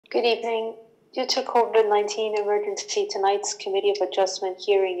Good evening. Due to COVID-19 emergency, tonight's Committee of Adjustment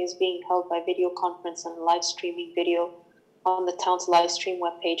hearing is being held by video conference and live streaming video on the town's live stream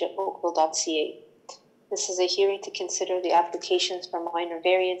webpage at oakville.ca. This is a hearing to consider the applications for minor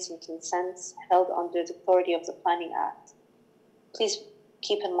variance and consents held under the authority of the Planning Act. Please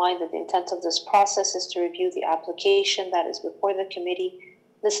keep in mind that the intent of this process is to review the application that is before the committee,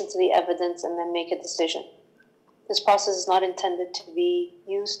 listen to the evidence, and then make a decision. This process is not intended to be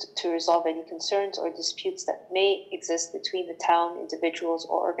used to resolve any concerns or disputes that may exist between the town, individuals,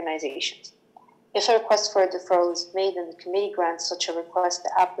 or organizations. If a request for a deferral is made and the committee grants such a request,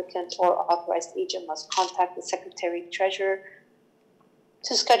 the applicant or authorized agent must contact the Secretary Treasurer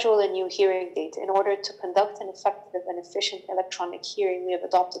to schedule a new hearing date. In order to conduct an effective and efficient electronic hearing, we have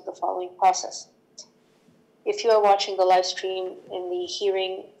adopted the following process. If you are watching the live stream in the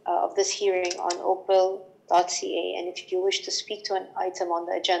hearing of this hearing on Oakville.ca, and if you wish to speak to an item on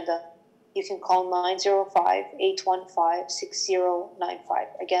the agenda, you can call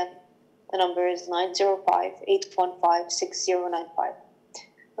 905-815-6095. Again, the number is 905-815-6095.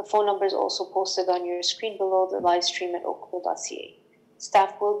 The phone number is also posted on your screen below the live stream at oakville.ca.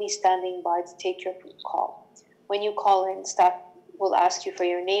 Staff will be standing by to take your call. When you call in, staff will ask you for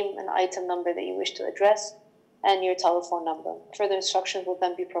your name and item number that you wish to address and your telephone number. Further instructions will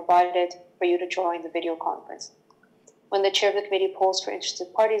then be provided for you to join the video conference. When the chair of the committee polls for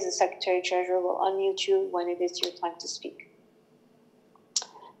interested parties, the Secretary Treasurer will unmute you when it is your time to speak.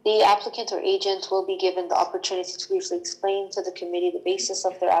 The applicant or agent will be given the opportunity to briefly explain to the committee the basis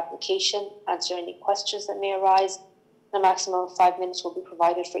of their application, answer any questions that may arise, and a maximum of 5 minutes will be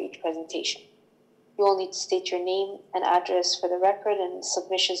provided for each presentation. You will need to state your name and address for the record, and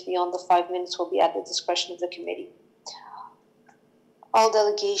submissions beyond the 5 minutes will be at the discretion of the committee. All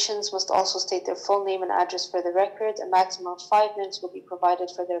delegations must also state their full name and address for the record. A maximum of 5 minutes will be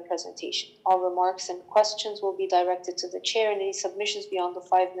provided for their presentation. All remarks and questions will be directed to the chair, and any submissions beyond the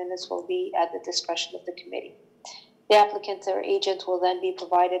 5 minutes will be at the discretion of the committee. The applicant or agent will then be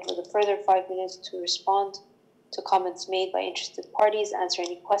provided with a further 5 minutes to respond to comments made by interested parties, answer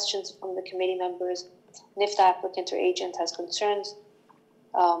any questions from the committee members, and if the applicant or agent has concerns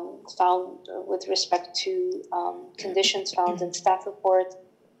found with respect to conditions found in staff report,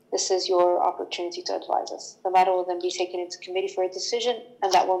 this is your opportunity to advise us. The matter will then be taken into committee for a decision,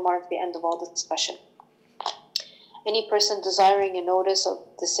 and that will mark the end of all discussion. Any person desiring a notice of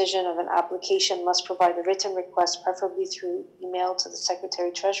decision of an application must provide a written request, preferably through email, to the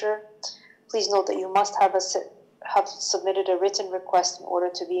Secretary Treasurer. Please note that you must have submitted a written request in order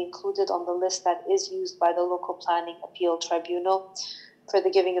to be included on the list that is used by the local planning appeal tribunal for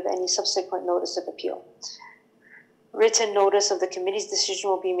the giving of any subsequent notice of appeal. Written notice of the committee's decision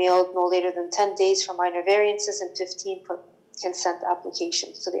will be mailed no later than 10 days for minor variances and 15 for consent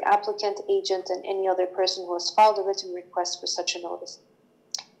applications to the applicant, agent, and any other person who has filed a written request for such a notice.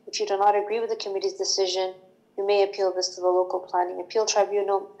 If you do not agree with the committee's decision, you may appeal this to the local planning appeal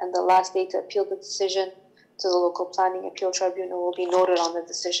tribunal, and the last day to appeal the decision to the local planning appeal tribunal will be noted on the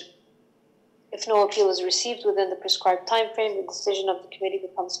decision. If no appeal is received within the prescribed time frame, the decision of the committee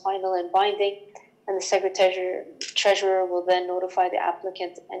becomes final and binding, and the Secretary Treasurer will then notify the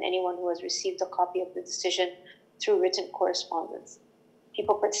applicant and anyone who has received a copy of the decision through written correspondence.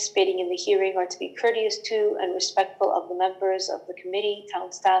 People participating in the hearing are to be courteous to and respectful of the members of the committee, town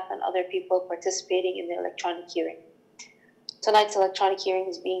staff, and other people participating in the electronic hearing. Tonight's electronic hearing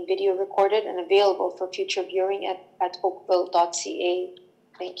is being video recorded and available for future viewing at oakville.ca.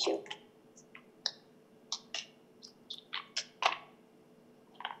 Thank you.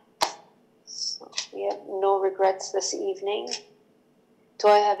 So we have no regrets this evening. Do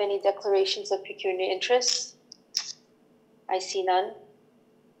I have any declarations of pecuniary interest? I see none.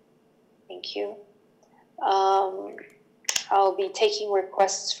 Thank you. I'll be taking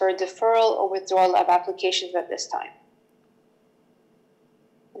requests for deferral or withdrawal of applications at this time.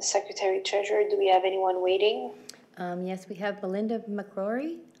 The Secretary Treasurer, do we have anyone waiting? Yes, we have Belinda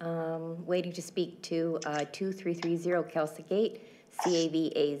McCrory waiting to speak to 2330 Kelsey Gate,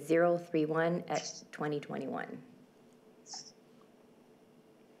 CAVA 031 at 2021.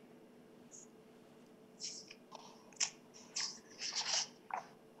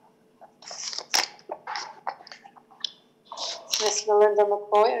 Ms. Belinda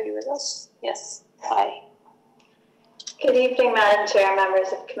McCrory, are you with us? Yes. Hi. Good evening, Madam Chair,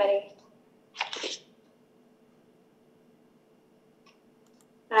 members of the committee.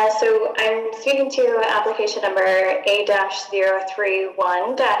 So I'm speaking to application number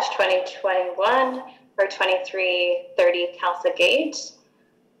A-031-2021 for 2330 Kelsey Gate.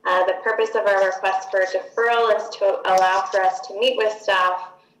 The purpose of our request for deferral is to allow for us to meet with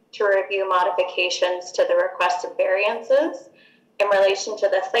staff to review modifications to the requested variances in relation to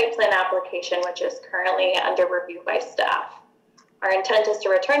the site plan application, which is currently under review by staff. Our intent is to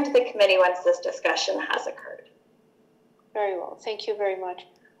return to the committee once this discussion has occurred. Very well. Thank you very much.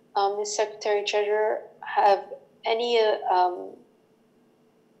 Ms. Secretary Treasurer, have any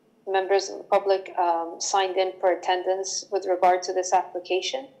members of the public signed in for attendance with regard to this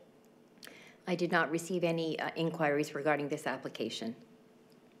application? I did not receive any inquiries regarding this application.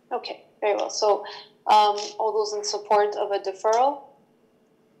 Okay, very well. So all those in support of a deferral?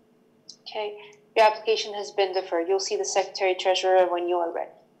 Okay, your application has been deferred. You'll see the Secretary Treasurer when you are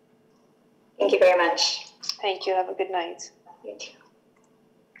ready. Thank you very much. Thank you. Have a good night. You too.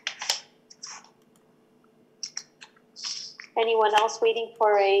 Anyone else waiting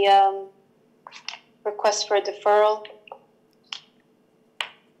for a request for a deferral?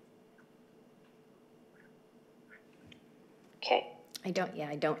 Okay. I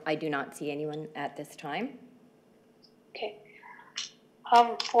do not see anyone at this time. Okay.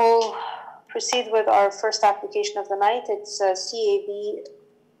 We'll proceed with our first application of the night. It's CAV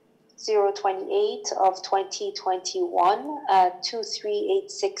 028 of 2021 at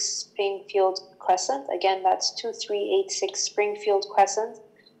 2386 Springfield Crescent. Again, that's 2386 Springfield Crescent.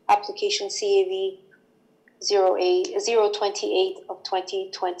 Application CAV 028 of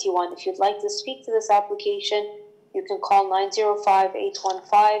 2021. If you'd like to speak to this application, you can call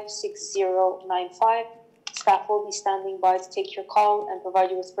 905-815-6095. Staff will be standing by to take your call and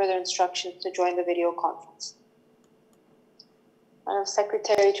provide you with further instructions to join the video conference. Madam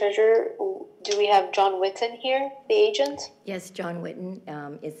Secretary Treasurer, do we have John Whitten here, the agent? Yes, John Whitten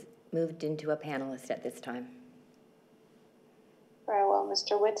is moved into a panelist at this time. Very well,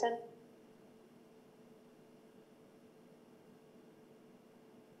 Mr. Whitten.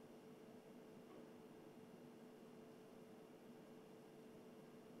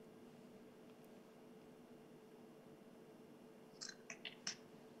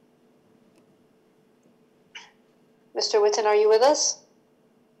 Mr. Whitten, are you with us?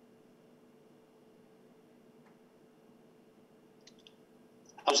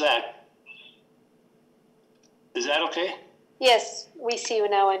 How's that? Is that okay? Yes, we see you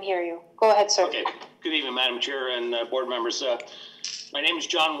now and hear you. Go ahead, sir. Okay. Good evening, Madam Chair and board members. My name is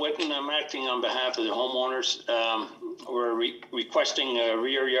John Whitten. I'm acting on behalf of the homeowners. We're requesting a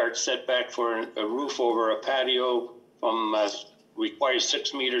rear yard setback for a roof over a patio from requires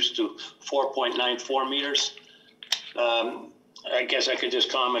 6 meters to 4.94 meters. I guess I could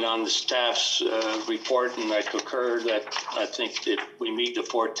just comment on the staff's report, and I concur that I think that we meet the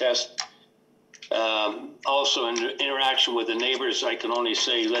 4 tests. Also, in interaction with the neighbors, I can only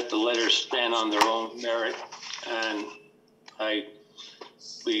say let the letters stand on their own merit, and I'd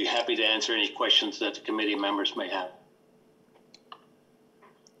be happy to answer any questions that the committee members may have.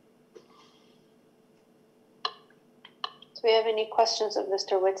 Do we have any questions of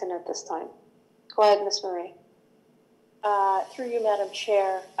Mr. Whitten at this time? Go ahead, Ms. Marie. Through you, Madam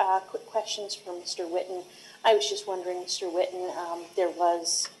Chair, quick questions for Mr. Whitten. I was just wondering, Mr. Whitten, there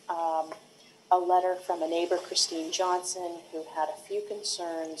was a letter from a neighbor, Christine Johnson, who had a few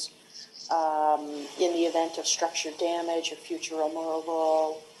concerns in the event of structure damage or future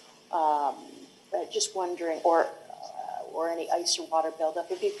removal. Just wondering, or any ice or water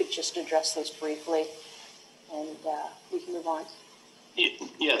buildup. If you could just address those briefly, and we can move on.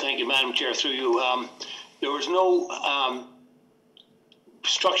 Yeah, thank you, Madam Chair. Through you. There was no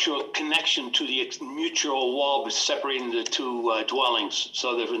structural connection to the mutual wall separating the 2 dwellings,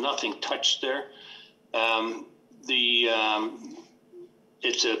 so there was nothing touched there.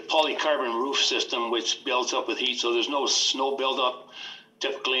 It's a polycarbon roof system which builds up with heat, so there's no snow buildup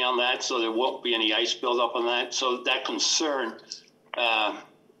typically on that, so there won't be any ice buildup on that. So that concern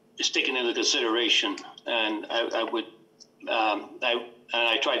is taken into consideration, and I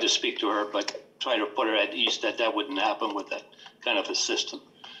tried to speak to her, but try to put her at ease that wouldn't happen with that kind of a system.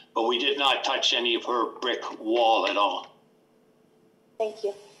 But we did not touch any of her brick wall at all. Thank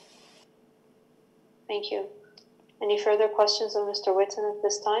you. Thank you. Any further questions of Mr. Whitten at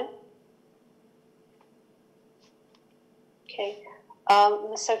this time? Okay.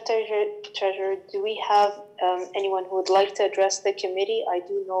 Ms. Secretary Treasurer, do we have anyone who would like to address the committee? I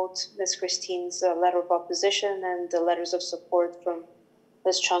do note Ms. Christine's letter of opposition and the letters of support from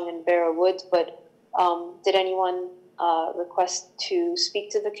Ms. Chung and Barra Wood, but did anyone request to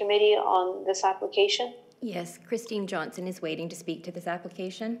speak to the committee on this application? Yes, Christine Johnson is waiting to speak to this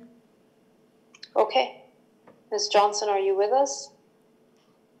application. Okay. Ms. Johnson, are you with us?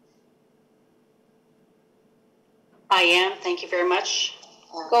 I am. Thank you very much.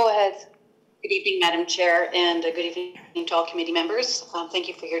 Go ahead. Good evening, Madam Chair, and good evening to all committee members. Thank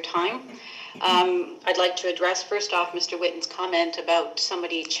you for your time. I'd like to address first off Mr. Whitten's comment about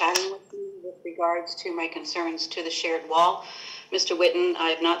somebody chatting with me with regards to my concerns to the shared wall. Mr. Whitten, I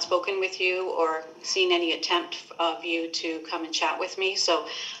have not spoken with you or seen any attempt of you to come and chat with me, so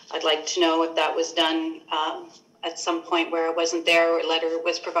I'd like to know if that was done at some point where I wasn't there or a letter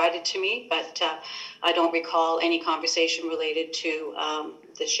was provided to me, but I don't recall any conversation related to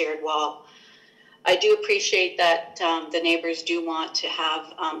the shared wall. I do appreciate that the neighbors do want to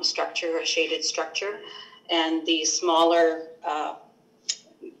have a structure, a shaded structure, and the smaller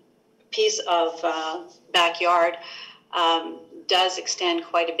piece of backyard does extend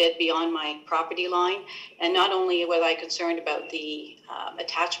quite a bit beyond my property line. And not only was I concerned about the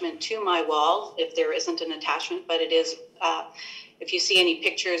attachment to my wall, if there isn't an attachment, but it is, if you see any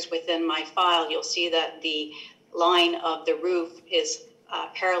pictures within my file, you'll see that the line of the roof is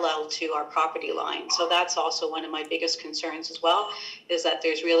parallel to our property line. So that's also one of my biggest concerns as well, is that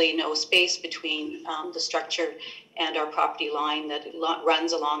there's really no space between the structure and our property line, that it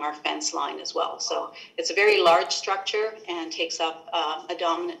runs along our fence line as well. So it's a very large structure and takes up a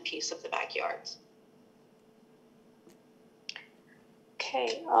dominant piece of the backyards.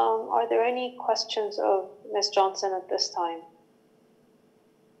 Okay, are there any questions of Ms. Johnson at this time?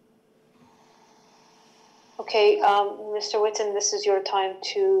 Okay, Mr. Whitten, this is your time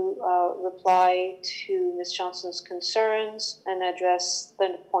to reply to Ms. Johnson's concerns and address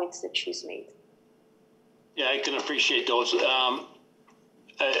the points that she's made. Yeah, I can appreciate those.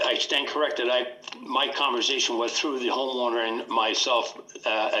 I stand corrected. My conversation was through the homeowner and myself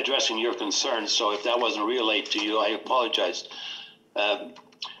addressing your concerns. So if that wasn't relayed to you, I apologize.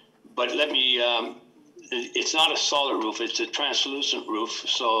 But let me, it's not a solid roof, it's a translucent roof.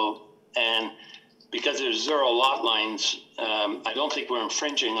 So, and because there's 0 lot lines, I don't think we're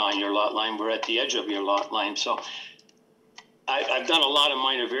infringing on your lot line. We're at the edge of your lot line. So I've done a lot of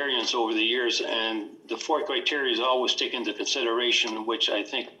minor variants over the years, and the 4 criteria is always taken into consideration, which I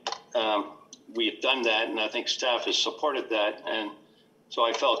think we've done that, and I think staff has supported that. And so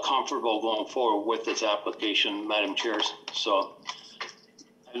I felt comfortable going forward with this application, Madam Chair. So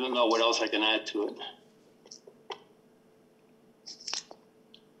I don't know what else I can add to it.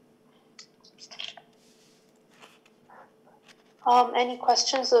 Any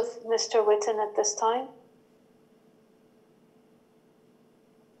questions of Mr. Whitten at this time?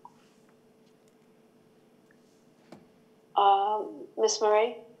 Ms.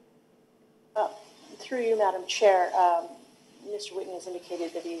 Murray? Through you, Madam Chair, Mr. Whitten has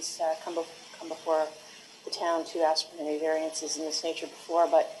indicated that he's come before the town to ask for any variances in this nature before,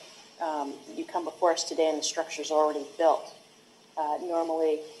 but you come before us today and the structure's already built.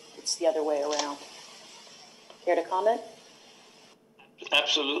 Normally, it's the other way around. Care to comment?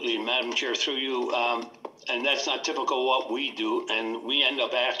 Absolutely, Madam Chair, through you, and that's not typical what we do, and we end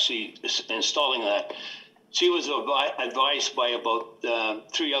up actually installing that. She was advised by about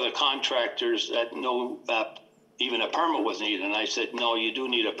 3 other contractors that no, even a permit was needed, and I said, no, you do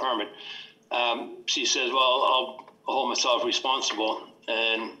need a permit. She says, well, I'll hold myself responsible,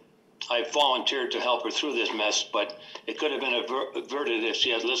 and I volunteered to help her through this mess, but it could have been averted if she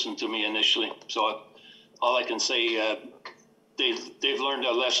had listened to me initially. So all I can say, they've learned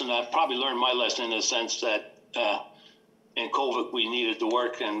a lesson. I've probably learned my lesson in the sense that in COVID we needed to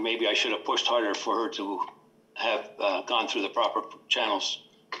work, and maybe I should have pushed harder for her to have gone through the proper channels,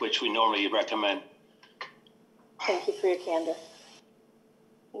 which we normally recommend. Thank you for your candor.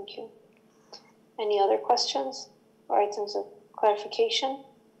 Thank you. Any other questions or items of clarification?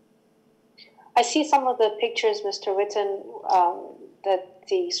 I see some of the pictures, Mr. Whitten, that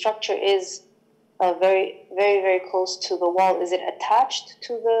the structure is very, very, very close to the wall. Is it attached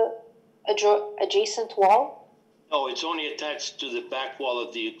to the adjacent wall? No, it's only attached to the back wall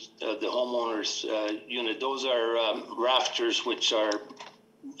of the homeowner's unit. Those are rafters which are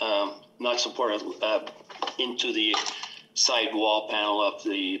not supported into the side wall panel of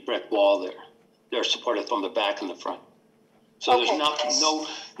the brick wall there. They're supported from the back and the front. So okay. There's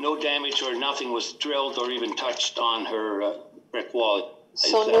no damage or nothing was drilled or even touched on her brick wall.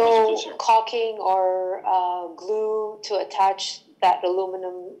 So no caulking or glue to attach that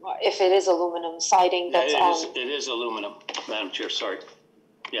aluminum, if it is aluminum siding that's on? It is aluminum, Madam Chair, sorry.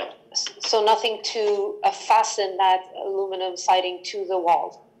 Yeah. So nothing to fasten that aluminum siding to the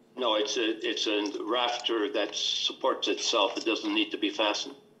wall? No, it's a rafter that supports itself. It doesn't need to be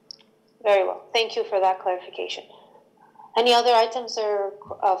fastened. Very well. Thank you for that clarification. Any other items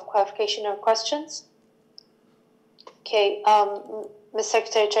of clarification or questions? Okay, Ms.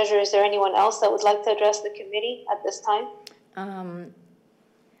 Secretary Treasurer, is there anyone else that would like to address the committee at this time?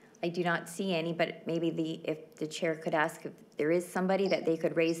 I do not see any, but maybe if the chair could ask if there is somebody that they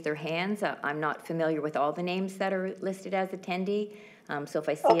could raise their hands. I'm not familiar with all the names that are listed as attendee. So if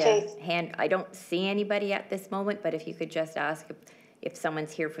I see a hand, I don't see anybody at this moment, but if you could just ask if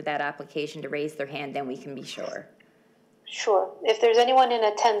someone's here for that application to raise their hand, then we can be sure. Sure. If there's anyone in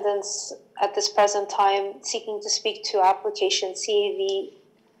attendance at this present time seeking to speak to application CAV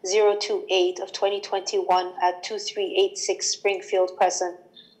 028 of 2021 at 2386 Springfield Crescent,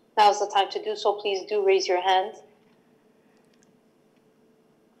 now's the time to do so. Please do raise your hand.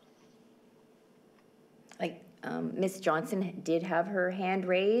 Ms. Johnson did have her hand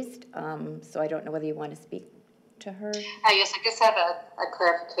raised, so I don't know whether you want to speak to her. Yes, I just have a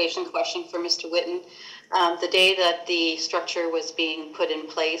clarification question for Mr. Whitten. The day that the structure was being put in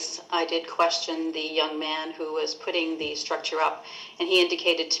place, I did question the young man who was putting the structure up, and he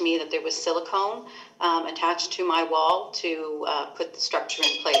indicated to me that there was silicone attached to my wall to put the structure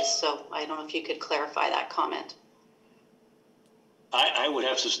in place. So I don't know if you could clarify that comment. I would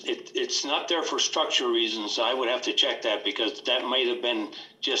have to, it's not there for structural reasons. I would have to check that because that might have been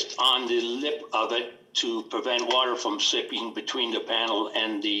just on the lip of it to prevent water from seeping between the panel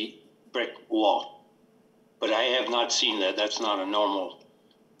and the brick wall. But I have not seen that. That's not a normal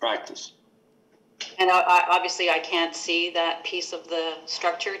practice. And obviously I can't see that piece of the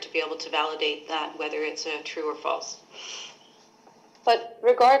structure to be able to validate that, whether it's true or false. But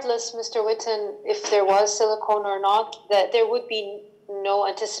regardless, Mr. Whitten, if there was silicone or not, that there would be no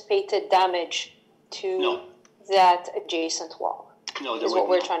anticipated damage to that adjacent wall. No, there is what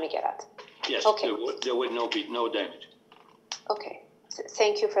we're trying to get at. Yes, okay. there would be no damage. Okay,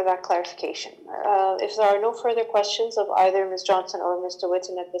 thank you for that clarification. If there are no further questions of either Ms. Johnson or Mr.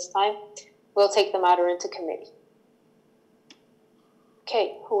 Whitten at this time, we'll take the matter into committee.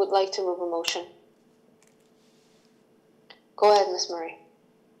 Okay, who would like to move a motion? Go ahead, Ms. Murray.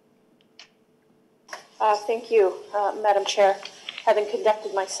 Thank you, Madam Chair. Having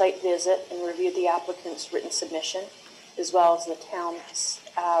conducted my site visit and reviewed the applicant's written submission, as well as the town's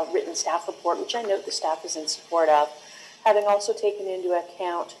written staff report, which I note the staff is in support of, having also taken into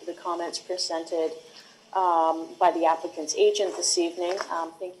account the comments presented by the applicant's agent this evening,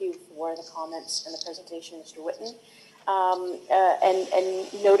 thank you for the comments and the presentation, Mr. Whitten. And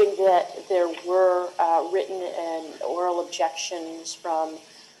noting that there were written and oral objections from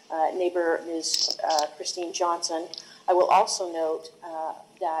neighbor Ms. Christine Johnson, I will also note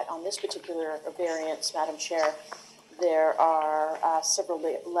that on this particular variance, Madam Chair, there are several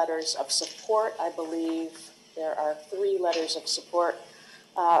letters of support. I believe there are 3 letters of support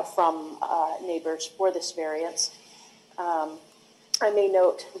from neighbors for this variance. I may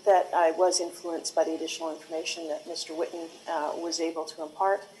note that I was influenced by the additional information that Mr. Whitten was able to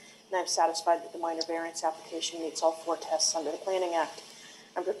impart, and I'm satisfied that the minor variance application meets all 4 tests under the Planning Act.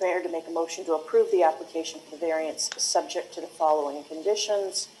 I'm prepared to make a motion to approve the application for the variance subject to the following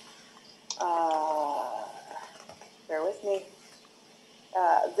conditions. Bear with me.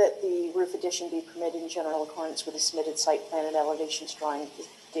 That the roof addition be permitted in general accordance with the submitted site plan and elevations drawing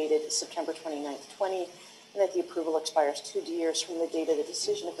dated September 29th, 20, and that the approval expires 2 years from the date of the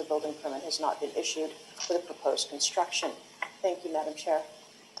decision if the building permit has not been issued for the proposed construction. Thank you, Madam Chair.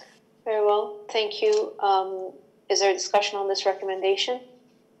 Very well, thank you. Is there a discussion on this recommendation?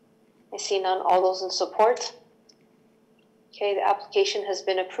 I see none. All those in support? Okay, the application has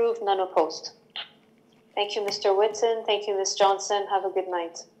been approved, none opposed. Thank you, Mr. Whitten. Thank you, Ms. Johnson. Have a good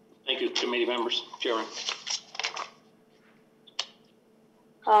night. Thank you, committee members. Chairman.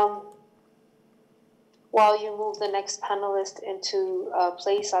 While you move the next panelist into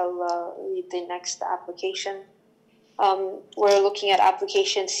place, I'll read the next application. We're looking at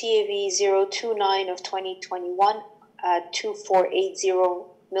application CAV 029 of 2021 at 2480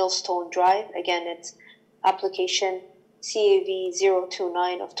 Millstone Drive. Again, it's application CAV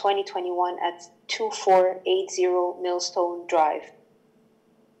 029 of 2021 at 2480 Millstone Drive.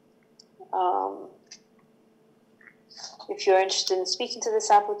 If you're interested in speaking to this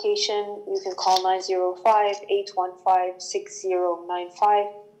application, you can call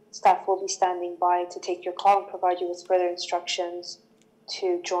 905-815-6095. Staff will be standing by to take your call and provide you with further instructions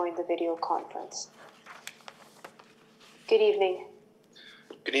to join the video conference. Good evening.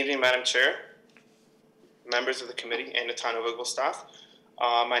 Good evening, Madam Chair, members of the committee, and the town of Oakville staff.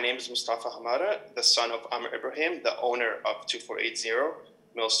 My name is Mustafa Hamada, the son of Amr Ibrahim, the owner of 2480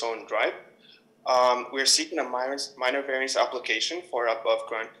 Millstone Drive. We're seeking a minor variance application for an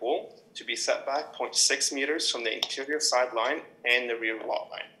above-ground pool to be set back 0.6 meters from the interior sideline and the rear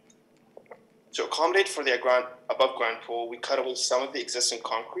lot line. To accommodate for the above-ground pool, we cut away some of the existing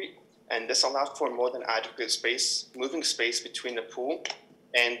concrete, and this allowed for more than adequate moving space between the pool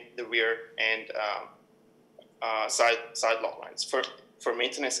and the rear and side lot lines for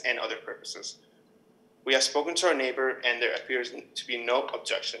maintenance and other purposes. We have spoken to our neighbor, and there appears to be no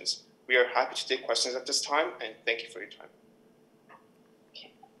objections. We are happy to take questions at this time, and thank you for your time.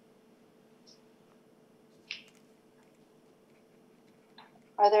 Okay.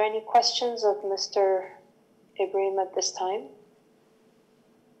 Are there any questions of Mr. Ibrahim at this time?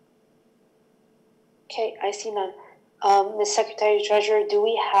 Okay, I see none. Ms. Secretary Treasurer, do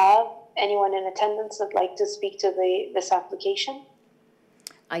we have anyone in attendance that'd like to speak to this application?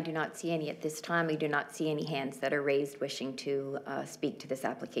 I do not see any at this time. I do not see any hands that are raised wishing to speak to this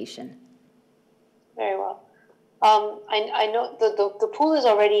application. Very well. I know the pool is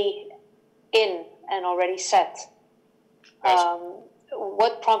already in and already set.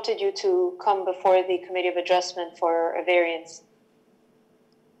 What prompted you to come before the Committee of Adjustment for a variance?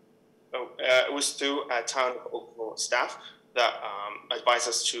 It was through town of Oakville staff that advised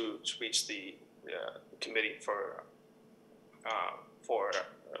us to reach the committee for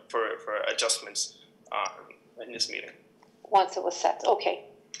adjustments in this meeting. Once it was set, okay.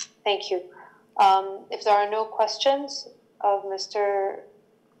 Thank you. If there are no questions of Mr.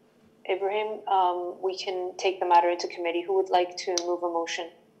 Ibrahim, we can take the matter into committee. Who would like to move a motion?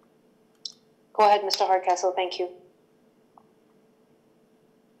 Go ahead, Mr. Hardcastle. Thank you.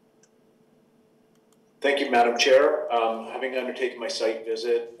 Thank you, Madam Chair. Having undertaken my site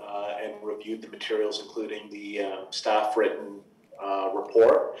visit and reviewed the materials, including the staff written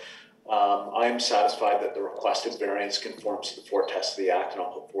report, I am satisfied that the requested variance conforms to the four tests of the Act, and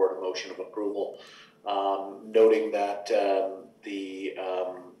I'll put forward a motion of approval, noting that the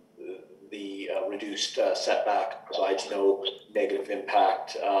reduced setback provides no negative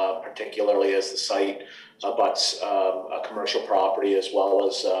impact, particularly as the site abuts a commercial property as well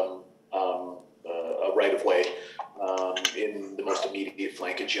as a right-of-way in the most immediate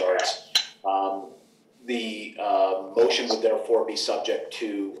flankage yards. The motion would therefore be subject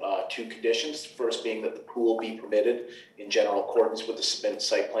to two conditions. First being that the pool be permitted in general accordance with the submitted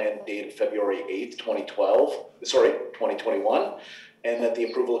site plan dated February 8th, 2021, and that the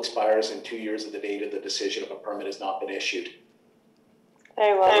approval expires in 2 years of the date of the decision if a permit has not been issued.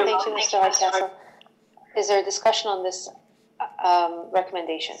 Very well. Thank you, Mr. Hardcastle. Is there a discussion on this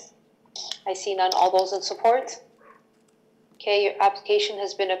recommendation? I see none. All those in support? Okay, your application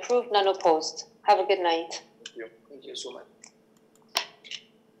has been approved, none opposed. Have a good night. Thank you. Thank you so much.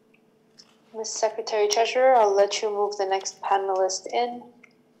 Ms. Secretary Treasurer, I'll let you move the next panelist in.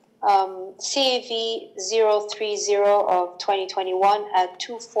 CAV 030 of 2021 at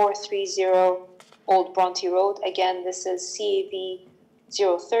 2430 Old Bronte Road. Again, this is CAV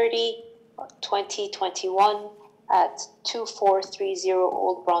 030 2021 at 2430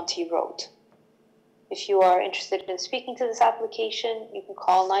 Old Bronte Road. If you are interested in speaking to this application, you can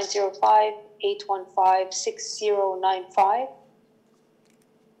call 905-815-6095.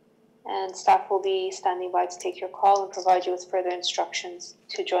 And staff will be standing by to take your call and provide you with further instructions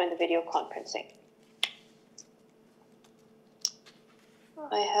to join the video conferencing.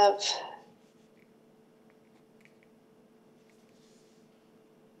 I have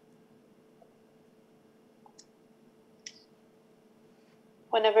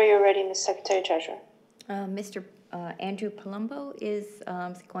whenever you're ready, Ms. Secretary Treasurer. Mr. Andrew Palumbo is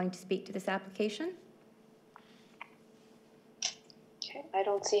going to speak to this application. Okay, I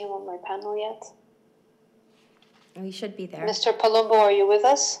don't see him on my panel yet. He should be there. Mr. Palumbo, are you with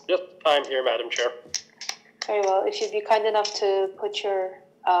us? Yes, I'm here, Madam Chair. Very well. If you'd be kind enough to put your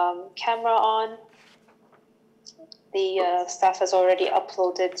camera on. The staff has already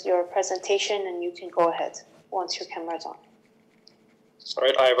uploaded your presentation, and you can go ahead once your camera is on. All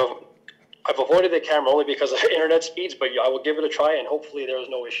right, I've avoided the camera only because of internet speeds, but I will give it a try, and hopefully there's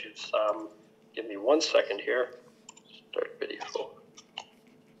no issues. Give me 1 second here. Start video.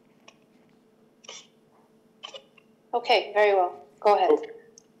 Okay, very well. Go ahead. Okay.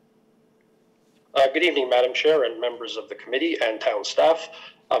 Good evening, Madam Chair and members of the committee and town staff.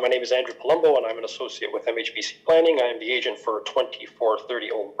 My name is Andrew Palumbo, and I'm an associate with MHBC Planning. I am the agent for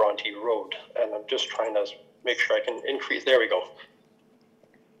 2430 Old Bronte Road, and I'm just trying to make sure I can increase. There we go.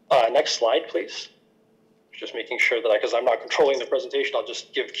 Next slide, please. Just making sure that because I'm not controlling the presentation, I'll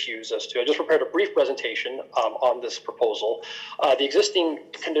just give cues as to. I just prepared a brief presentation on this proposal. The existing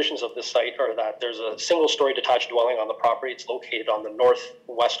conditions of this site are that there's a single-story detached dwelling on the property. It's located on the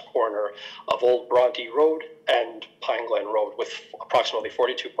northwest corner of Old Bronte Road and Pine Glen Road, with approximately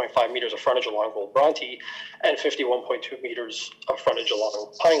 42.5 meters of frontage along Old Bronte and 51.2 meters of frontage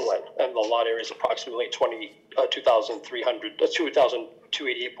along Pine Glen. And the lot area is approximately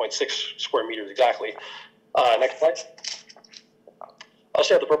 2,288.6 square meters exactly. Next slide.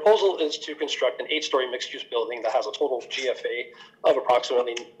 So the proposal is to construct an 8-story mixed-use building that has a total GFA of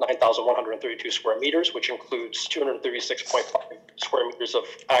approximately 9,132 square meters, which includes 236.5 square meters of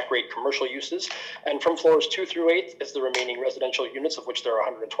at-grade commercial uses. And from floors 2 through 8 is the remaining residential units, of which there are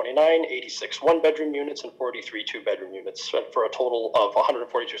 129, 86 one-bedroom units, and 43 two-bedroom units, for a total of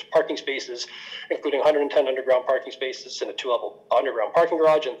 142 parking spaces, including 110 underground parking spaces in a 2-level underground parking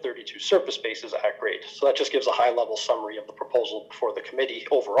garage and 32 surface spaces at grade. So that just gives a high-level summary of the proposal before the committee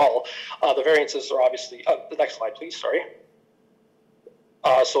overall. The variances are obviously, the next slide, please, sorry.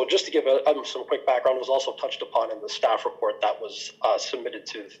 So just to give some quick background, it was also touched upon in the staff report that was submitted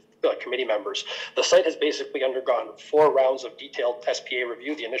to committee members. The site has basically undergone 4 rounds of detailed SPA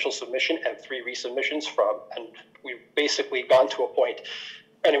review, the initial submission and 3 resubmissions and we've basically gone to a point,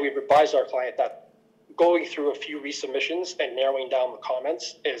 and we've advised our client that going through a few resubmissions and narrowing down the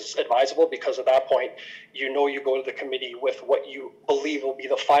comments is advisable, because at that point, you go to the committee with what you believe will be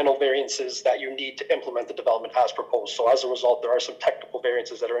the final variances that you need to implement the development as proposed. So as a result, there are some technical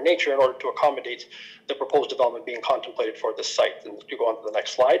variances that are in nature in order to accommodate the proposed development being contemplated for this site. And you go on to the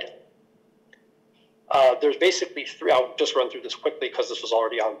next slide. There's basically 3, I'll just run through this quickly because this was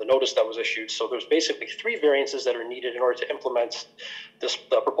already on the notice that was issued. So there's basically 3 variances that are needed in order to implement this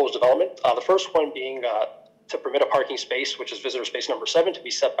proposed development. The first one being to permit a parking space, which is visitor space number 7, to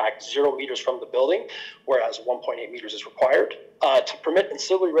be set back 0 meters from the building, whereas 1.8 meters is required. To permit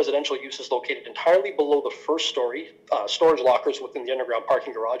ancillary residential uses located entirely below the first story, storage lockers within the underground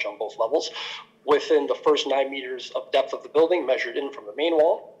parking garage on both levels, within the first 9 meters of depth of the building measured in from the main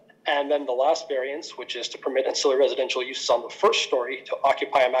wall. And then the last variance, which is to permit ancillary residential uses on the first story to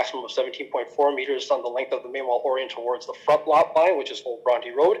occupy a maximum of 17.4 meters on the length of the main wall oriented towards the front lot line, which is Old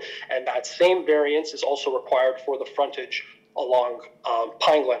Bronte Road. And that same variance is also required for the frontage along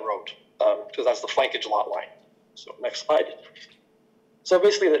Pine Glen Road, because that's the flankage lot line. So next slide. So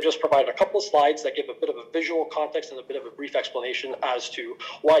basically, that just provided a couple of slides that give a bit of a visual context and a bit of a brief explanation as to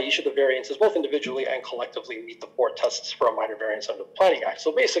why each of the variances, both individually and collectively, meet the 4 tests for a minor variance under the Planning Act.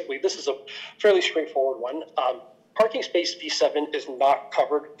 So basically, this is a fairly straightforward one. Parking space V7 is not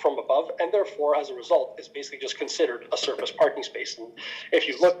covered from above, and therefore, as a result, is basically just considered a surface parking space. And if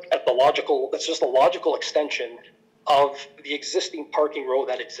you look at the logical, it's just a logical extension of the existing parking row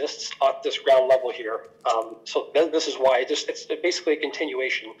that exists at this ground level here. So this is why it's basically a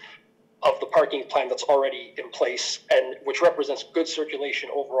continuation of the parking plan that's already in place, and which represents good circulation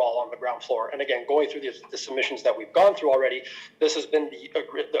overall on the ground floor. And again, going through the submissions that we've gone through already, this has been the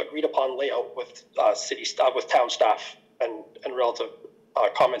agreed upon layout with city staff, with town staff, and relative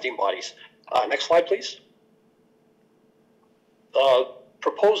commenting bodies. Next slide, please.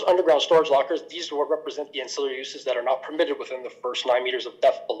 Proposed underground storage lockers, these will represent the ancillary uses that are not permitted within the first 9 meters of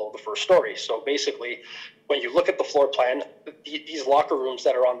depth below the first story. So basically, when you look at the floor plan, these locker rooms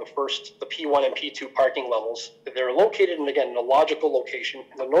that are on the P1 and P2 parking levels, they're located, and again, in a logical location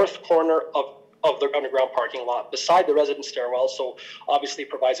in the north corner of the underground parking lot beside the resident stairwell. So obviously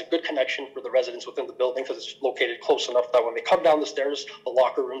provides a good connection for the residents within the building because it's located close enough that when they come down the stairs, the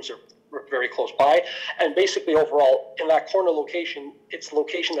locker rooms are very close by. And basically overall, in that corner location, it's a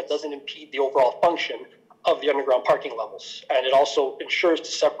location that doesn't impede the overall function of the underground parking levels. And it also ensures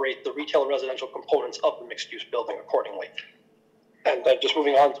to separate the retail and residential components of the mixed-use building accordingly. And then just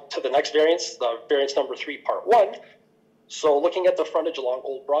moving on to the next variance, the variance number 3, part 1. So looking at the frontage along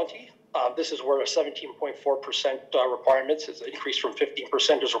Old Bronte, this is where a 17.4% requirement is increased from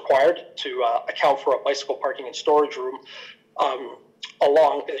 15% is required to account for a bicycle parking and storage room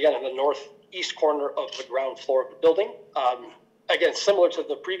along, again, in the northeast corner of the ground floor of the building. Again, similar to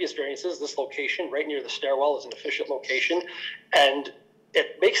the previous variances, this location right near the stairwell is an efficient location, and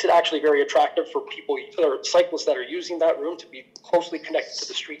it makes it actually very attractive for people, or cyclists that are using that room, to be closely connected to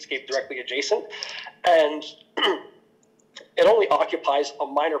the streetscape directly adjacent. And it only occupies a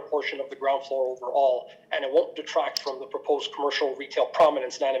minor portion of the ground floor overall, and it won't detract from the proposed commercial retail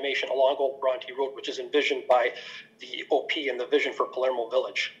prominence and animation along Old Bronte Road, which is envisioned by the OP and the vision for Palermo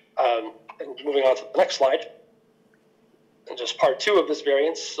Village. And moving on to the next slide, and just part 2 of this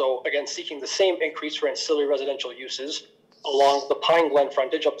variance. So again, seeking the same increase for ancillary residential uses along the Pine Glen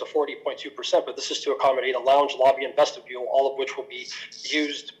frontage up to 40.2%, but this is to accommodate a lounge, lobby, and vestibule, all of which will be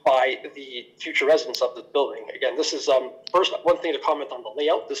used by the future residents of the building. Again, this is, first, one thing to comment on the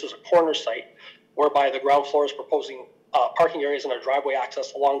layout. This is a corner site whereby the ground floor is proposing parking areas and a driveway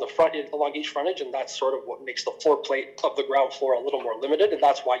access along each frontage, and that's sort of what makes the floor plate of the ground floor a little more limited, and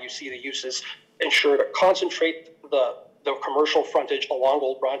that's why you see the uses ensure to concentrate the commercial frontage along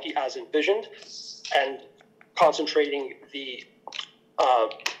Old Bronte as envisioned, and concentrating the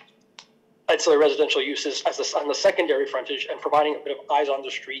ancillary residential uses on the secondary frontage and providing a bit of eyes on the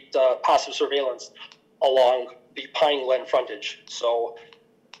street passive surveillance along the Pine Glen frontage. So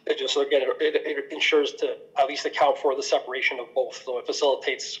it just, again, it ensures to at least account for the separation of both. So it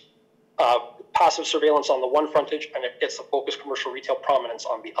facilitates passive surveillance on the one frontage, and it gets the focused commercial retail prominence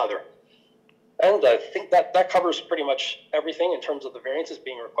on the other. And I think that covers pretty much everything in terms of the variances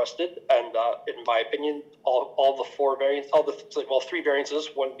being requested. And in my opinion, all the four variants, three variances,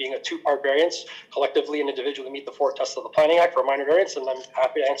 one being a two-part variance, collectively and individually meet the four tests of the Planning Act for a minor variance, and I'm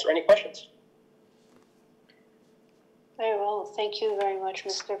happy to answer any questions. Very well. Thank you very much,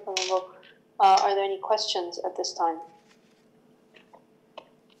 Mr. Palumbo. Are there any questions at this time?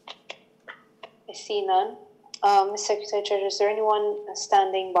 I see none. Ms. Secretary Treasurer, is there anyone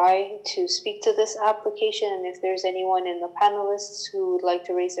standing by to speak to this application? And if there's anyone in the panelists who would like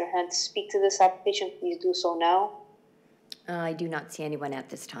to raise their hand to speak to this application, please do so now. I do not see anyone at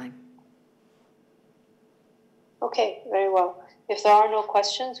this time. Okay, very well. If there are no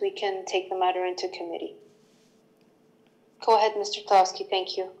questions, we can take the matter into committee. Go ahead, Mr. Tlaski.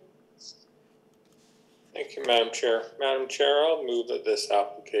 Thank you. Thank you, Madam Chair. Madam Chair, I'll move that this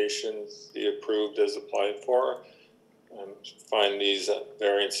application be approved as applied for. Find these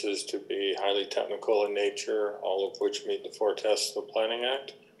variances to be highly technical in nature, all of which meet the four tests of the Planning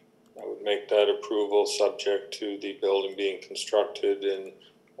Act. I would make that approval subject to the building being constructed in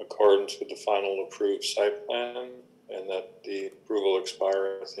accordance with the final approved site plan, and that the approval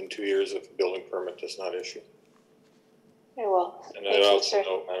expire within 2 years if a building permit does not issue. Very well. And I also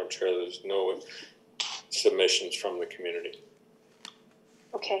note, Madam Chair, there's no submissions from the community.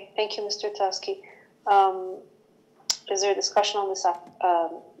 Okay, thank you, Mr. Tlaski. Is there a discussion on this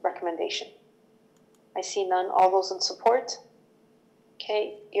recommendation? I see none. All those in support?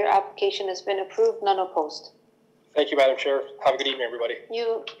 Okay, your application has been approved, none opposed. Thank you, Madam Chair. Have a good evening, everybody.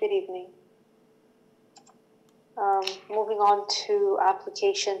 Good evening. Moving on to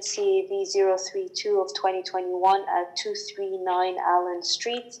application CAV 032 of 2021 at 239 Allen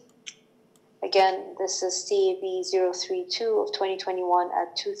Street. Again, this is CAV 032 of 2021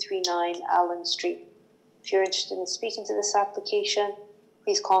 at 239 Allen Street. If you're interested in speaking to this application,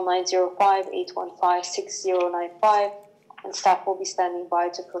 please call 905-815-6095, and staff will be standing by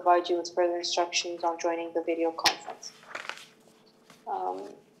to provide you with further instructions on joining the video conference.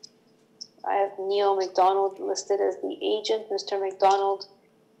 I have Neil McDonald listed as the agent. Mr. McDonald,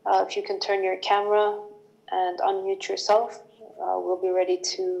 if you can turn your camera and unmute yourself, we'll be ready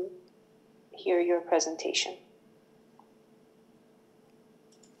to hear your presentation.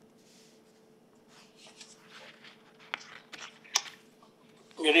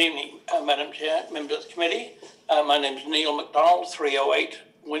 Good evening, Madam Chair, members of the committee. My name is Neil McDonald, 308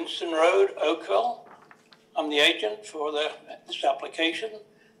 Winston Road, Oakville. I'm the agent for this application,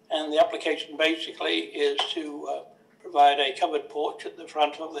 and the application basically is to provide a covered porch at the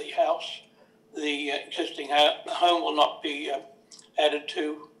front of the house. The existing home will not be added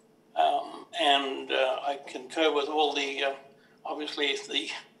to, and I concur with all the, obviously, the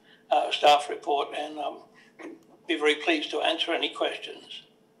staff report, and be very pleased to answer any questions.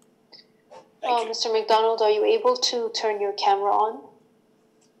 Thank you. Mr. McDonald, are you able to turn your camera on?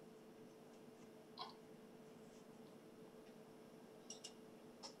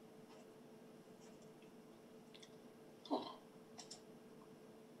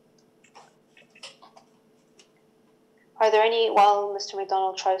 Are there any, while Mr.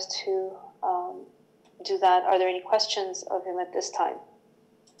 McDonald tries to do that, are there any questions of him at this time?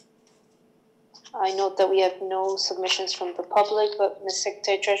 I note that we have no submissions from the public, but Ms.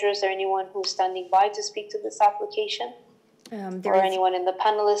 Secretary Treasurer, is there anyone who's standing by to speak to this application? Or anyone in the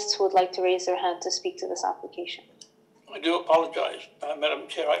panelists who would like to raise their hand to speak to this application? I do apologize, Madam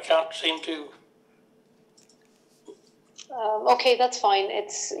Chair, I can't seem to. Okay, that's fine.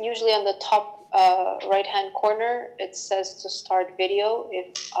 It's usually on the top right-hand corner. It says to start video.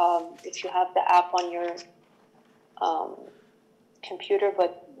 If you have the app on your computer,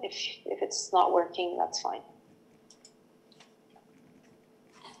 but if it's not working, that's fine.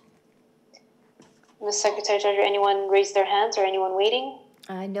 Ms. Secretary Treasurer, anyone raise their hands or anyone waiting?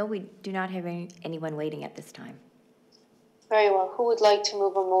 No, we do not have anyone waiting at this time. Very well. Who would like to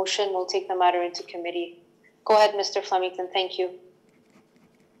move a motion? We'll take the matter into committee. Go ahead, Mr. Flemington. Thank you.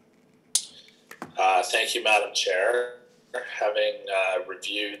 Thank you, Madam Chair. Having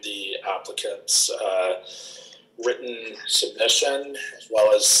reviewed the applicant's written submission, as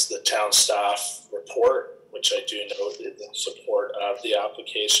well as the town staff report, which I do note is in support of the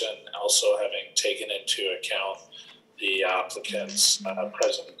application, also having taken into account the applicant's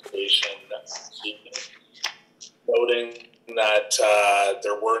presentation this evening, noting that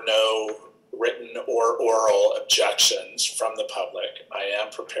there were no written or oral objections from the public, I am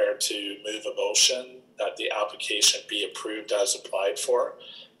prepared to move a motion that the application be approved as applied for,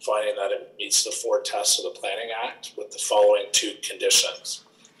 finding that it meets the 4 tests of the Planning Act with the following 2 conditions.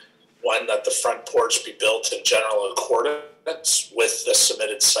 1, that the front porch be built in general accordance with the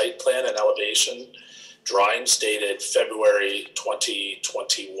submitted site plan and elevation drawings dated February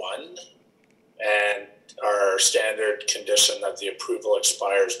 2021, and our standard condition that the approval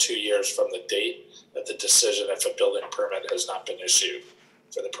expires 2 years from the date of the decision if a building permit has not been issued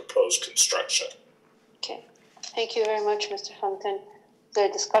for the proposed construction. Okay, thank you very much, Mr. Fontaine. Is there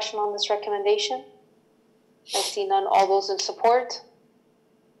a discussion on this recommendation? I see none. All those in support?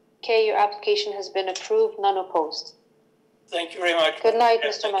 Okay, your application has been approved, none opposed. Thank you very much. Good night,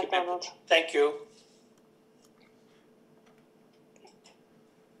 Mr. McDonald. Thank you.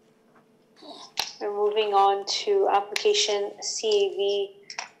 We're moving on to application CAV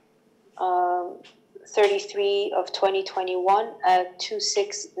 33 of 2021 at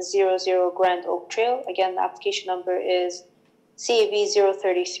 2600 Grand Oak Trail. Again, the application number is CAV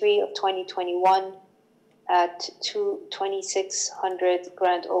 033 of 2021 at 2600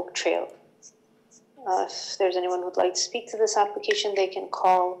 Grand Oak Trail. If there's anyone who would like to speak to this application, they can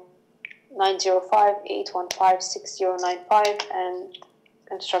call 905-815-6095 and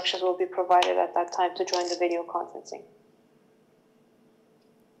instructions will be provided at that time to join the video conferencing.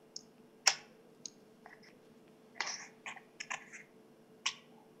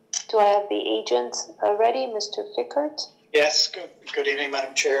 Do I have the agent ready, Mr. Fickert? Yes, good evening,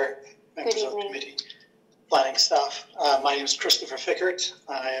 Madam Chair, members of the committee, planning staff. My name is Christopher Fickert.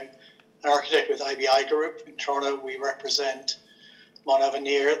 I am an architect with IBI Group in Toronto. We represent Mont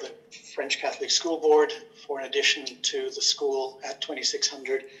Avenir, the French Catholic School Board, for an addition to the school at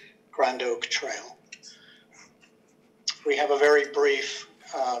 2600 Grand Oak Trail. We have a very brief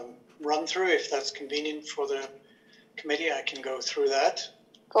run through. If that's convenient for the committee, I can go through that.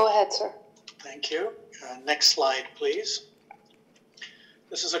 Go ahead, sir. Thank you. Next slide, please.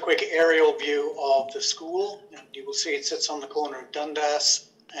 This is a quick aerial view of the school. And you will see it sits on the corner of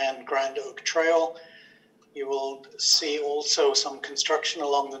Dundas and Grand Oak Trail. You will see also some construction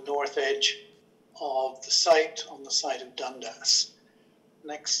along the north edge of the site, on the site of Dundas.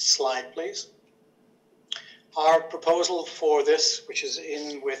 Next slide, please. Our proposal for this, which is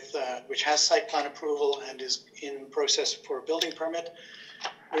in with, which has site plan approval and is in process for a building permit,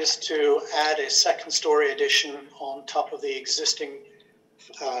 is to add a second-story addition on top of the existing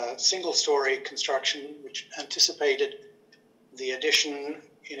single-story construction, which anticipated the addition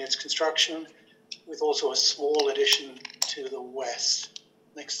in its construction, with also a small addition to the west.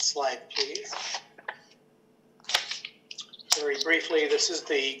 Next slide, please. Very briefly, this is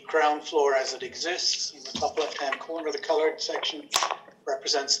the ground floor as it exists. In the top left-hand corner, the colored section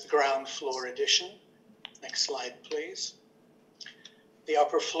represents the ground floor addition. Next slide, please. The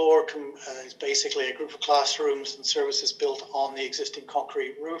upper floor is basically a group of classrooms and services built on the existing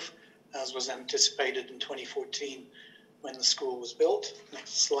concrete roof, as was anticipated in 2014 when the school was built.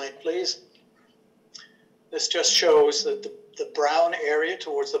 Next slide, please. This just shows that the brown area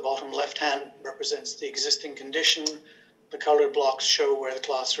towards the bottom left-hand represents the existing condition. The colored blocks show where the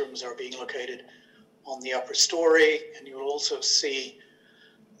classrooms are being located on the upper story, and you will also see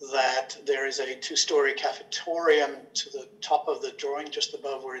that there is a two-story cafetorium to the top of the drawing, just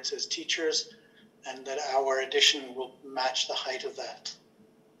above where it says teachers, and that our addition will match the height of that.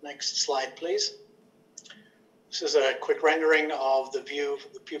 Next slide, please. This is a quick rendering of the view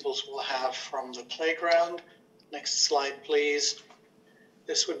the pupils will have from the playground. Next slide, please.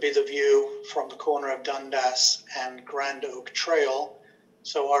 This would be the view from the corner of Dundas and Grand Oak Trail.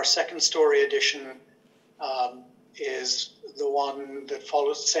 So our second-story addition is the one that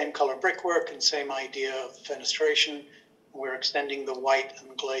follows the same color brickwork and same idea of fenestration. We're extending the white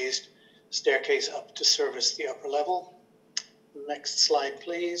and glazed staircase up to service the upper level. Next slide,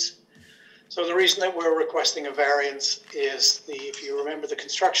 please. So the reason that we're requesting a variance is if you remember the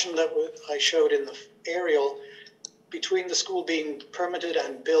construction that I showed in the aerial, between the school being permitted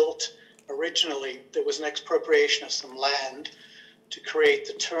and built originally, there was an expropriation of some land to create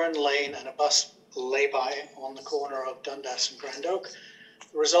the turn lane and a bus lay-by on the corner of Dundas and Grand Oak,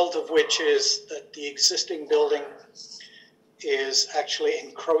 the result of which is that the existing building is actually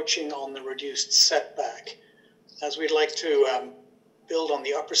encroaching on the reduced setback. As we'd like to build on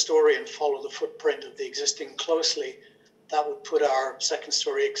the upper story and follow the footprint of the existing closely, that would put our second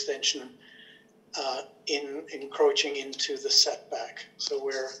story extension encroaching into the setback. So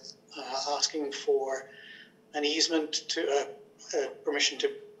we're asking for an easement to permission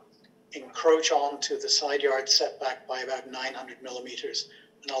to encroach onto the side yard setback by about 900 millimeters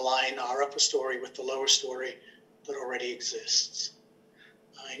and align our upper story with the lower story that already exists.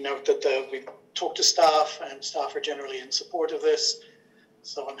 I note that we've talked to staff, and staff are generally in support of this,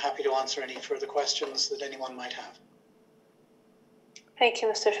 so I'm happy to answer any further questions that anyone might have. Thank you,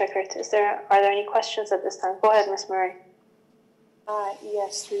 Mr. Fickert. Are there any questions at this time? Go ahead, Ms. Murray.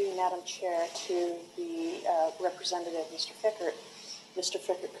 Yes, through you, Madam Chair, to the representative, Mr. Fickert. Mr.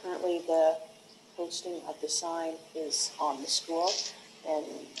 Fickert, currently the posting of the sign is on the school, and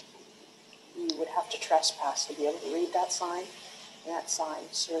you would have to trespass to be able to read that sign. And that sign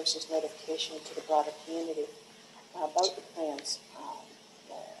serves as notification to the broader community about the plans.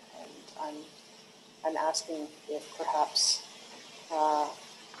 And I'm asking if perhaps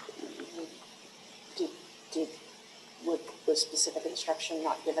was specific instruction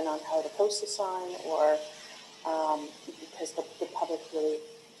not given on how to post the sign, or because the public really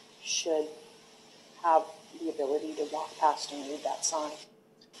should have the ability to walk past and read that sign.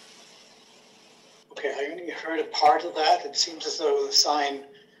 Okay, I only heard a part of that. It seems as though the sign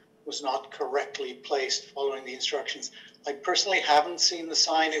was not correctly placed following the instructions. I personally haven't seen the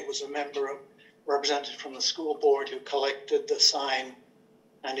sign. It was a representative from the school board who collected the sign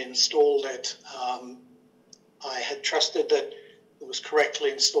and installed it. I had trusted that it was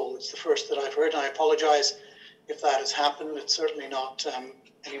correctly installed. It's the first that I've heard, and I apologize if that has happened. It's certainly not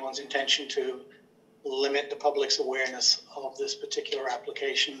anyone's intention to limit the public's awareness of this particular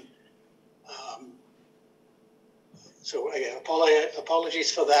application. So again,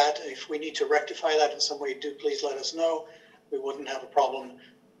 apologies for that. If we need to rectify that in some way, do please let us know. We wouldn't have a problem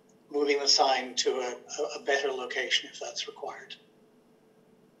moving the sign to a better location if that's required.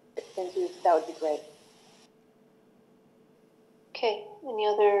 Thank you. That would be great. Okay, any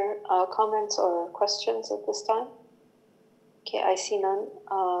other comments or questions at this time? Okay, I see none.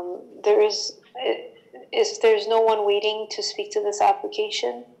 If there's no one waiting to speak to this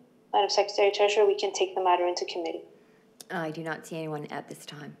application, Madam Secretary Treasurer, we can take the matter into committee. I do not see anyone at this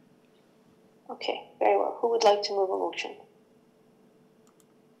time. Okay, very well. Who would like to move a motion?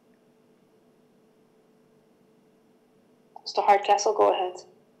 Mr. Hardcastle, go ahead.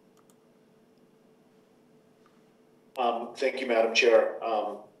 Thank you, Madam Chair.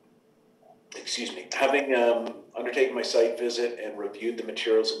 Excuse me. Having undertaken my site visit and reviewed the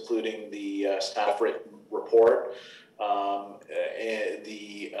materials, including the staff written report, and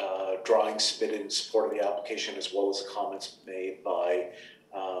the drawings submitted in support of the application, as well as the comments made by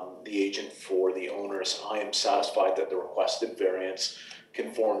the agent for the owners, I am satisfied that the requested variance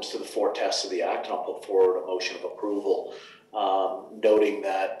conforms to the four tests of the Act, and I'll put forward a motion of approval, noting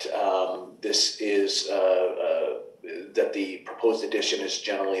that this is that the proposed addition is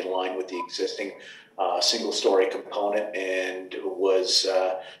generally in line with the existing single-story component, and was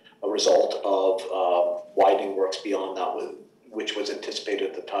a result of widening works beyond that, which was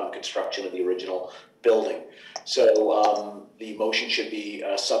anticipated at the time of construction of the original building. So the motion should be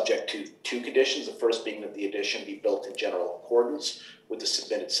subject to two conditions. The first being that the addition be built in general accordance with the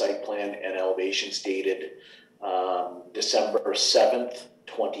submitted site plan and elevations dated December 7th,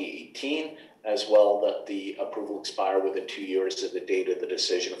 2018, as well that the approval expire within 2 years of the date of the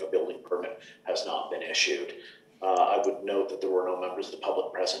decision if a building permit has not been issued. I would note that there were no members of the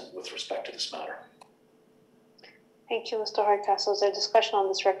public present with respect to this matter. Thank you, Mr. Hardcastle. Is there discussion on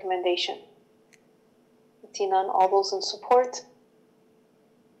this recommendation? I see none. All those in support?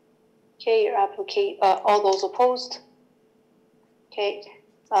 Okay, your application. All those opposed? Okay,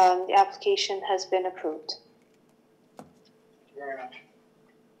 the application has been approved. Thank you very much.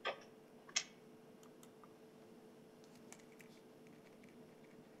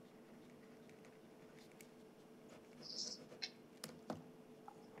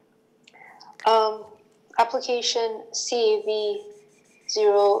 Application CAV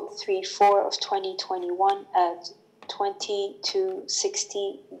 034 of 2021 at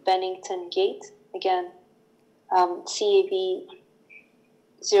 2260 Bennington Gate. Again, CAV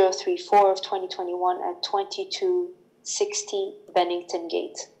 034 of 2021 at 2260 Bennington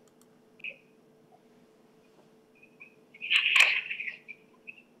Gate.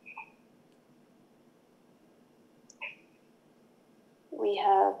 We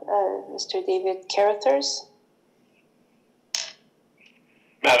have Mr. David Carruthers.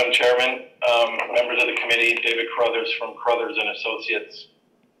 Madam Chairman, members of the committee, David Carruthers from Carruthers and Associates.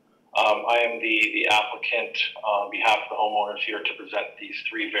 I am the applicant on behalf of the homeowners here to present these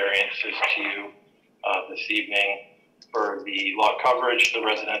three variances to you this evening for the lot coverage, the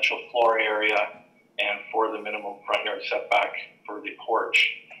residential floor area, and for the minimum front yard setback for the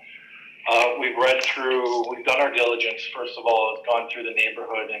porch. We've done our diligence. First of all, I've gone through the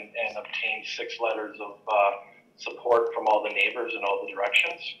neighborhood and obtained 6 letters of support from all the neighbors in all the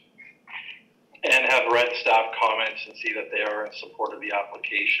directions, and have read staff comments and see that they are in support of the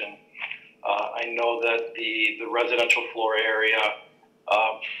application. I know that the residential floor area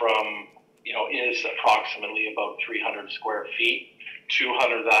from, is approximately about 300 square feet.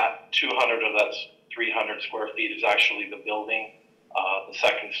 200 of that 300 square feet is actually the building, the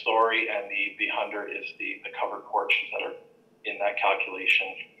second story, and the 100 is the covered porches that are in that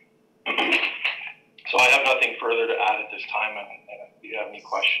calculation. So I have nothing further to add at this time, and if you have any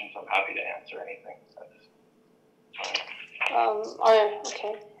questions, I'm happy to answer anything at this time.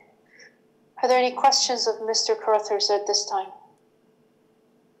 Okay. Are there any questions of Mr. Carruthers at this time?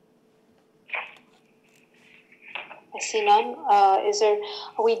 I see none.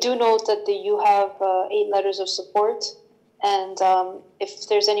 We do note that you have 8 letters of support, and if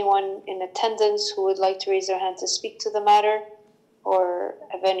there's anyone in attendance who would like to raise their hand to speak to the matter, or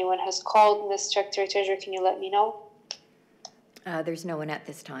if anyone has called, Ms. Secretary Treasurer, can you let me know? There's no one at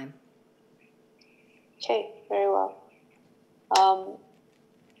this time. Okay, very well.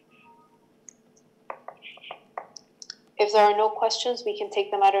 If there are no questions, we can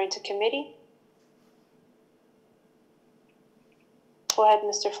take the matter into committee. Go ahead,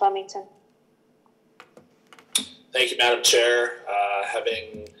 Mr. Flemington. Thank you, Madam Chair.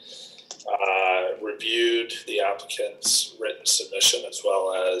 Having reviewed the applicant's written submission, as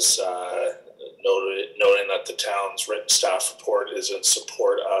well as noting that the town's written staff report is in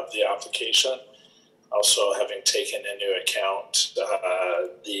support of the application, also having taken into account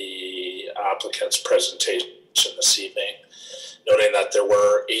the applicant's presentation this evening, noting that there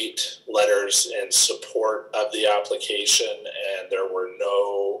were 8 letters in support of the application and there were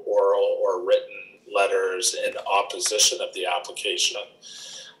no oral or written letters in opposition of the application.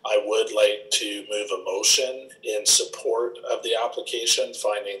 I would like to move a motion in support of the application,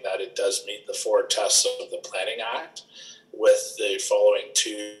 finding that it does meet the 4 tests of the Planning Act, with the following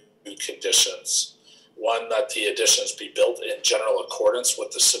 2 conditions. 1, that the additions be built in general accordance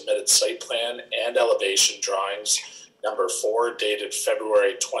with the submitted site plan and elevation drawings. Number 4, dated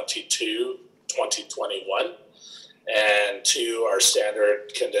February 22, 2021. And 2, our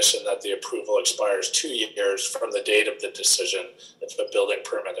standard condition that the approval expires 2 years from the date of the decision if the building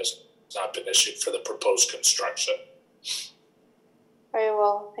permit has not been issued for the proposed construction. Very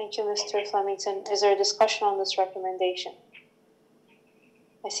well. Thank you, Mr. Flemington. Is there a discussion on this recommendation?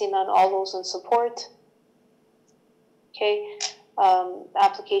 I see none. All those in support? Okay. The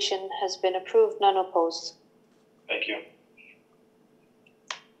application has been approved. None opposed. Thank you.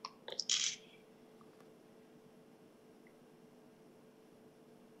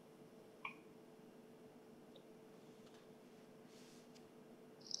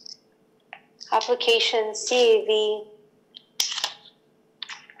 Application CAV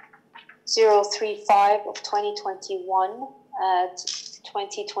 035 of 2021 at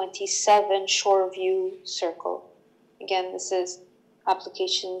 2027 Shoreview Circle. Again, this is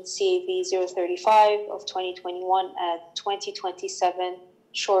application CAV 035 of 2021 at 2027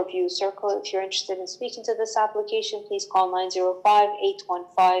 Shoreview Circle. If you're interested in speaking to this application, please call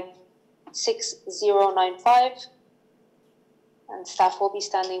 905-815-6095. And staff will be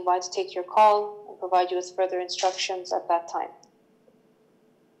standing by to take your call and provide you with further instructions at that time.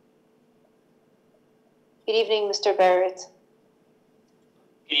 Good evening, Mr. Barrett.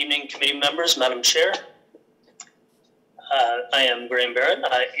 Good evening, committee members, Madam Chair. I am Graham Barrett,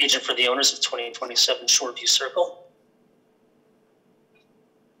 agent for the owners of 2027 Shoreview Circle.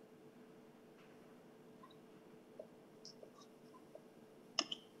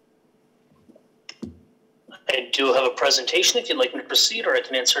 I do have a presentation if you'd like me to proceed, or I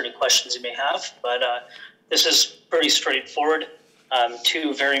can answer any questions you may have, but this is pretty straightforward.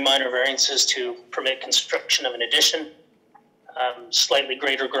 2 very minor variances to permit construction of an addition, slightly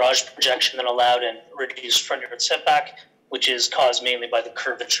greater garage projection than allowed, and reduced front yard setback, which is caused mainly by the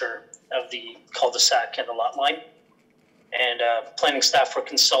curvature of the cul-de-sac and the lot line. And planning staff were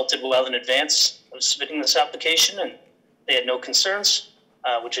consulted well in advance of submitting this application, and they had no concerns,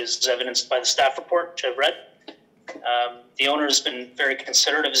 which is evidenced by the staff report, which I've read. The owner has been very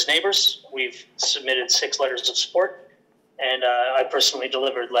considerate of his neighbors. We've submitted 6 letters of support, and I personally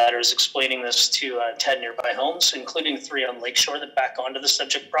delivered letters explaining this to 10 nearby homes, including 3 on Lakeshore that back onto the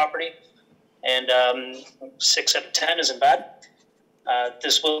subject property. And 6 out of 10 isn't bad.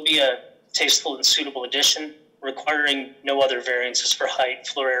 This will be a tasteful and suitable addition, requiring no other variances for height,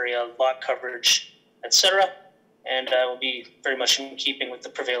 floor area, lot coverage, etc. And will be very much in keeping with the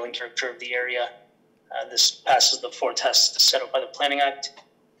prevailing character of the area. This passes the 4 tests set out by the Planning Act.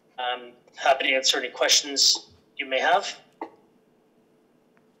 Happy to answer any questions you may have.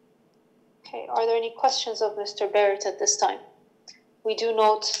 Okay, are there any questions of Mr. Barrett at this time? We do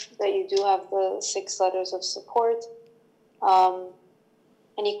note that you do have the 6 letters of support.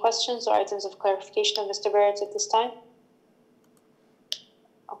 Any questions or items of clarification of Mr. Barrett at this time?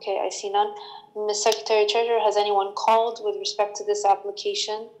 Okay, I see none. Ms. Secretary Treasurer, has anyone called with respect to this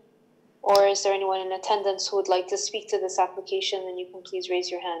application? Or is there anyone in attendance who would like to speak to this application? Then you can please raise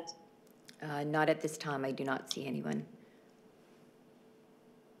your hand. Not at this time. I do not see anyone.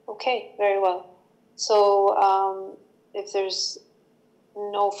 Okay, very well. So if there's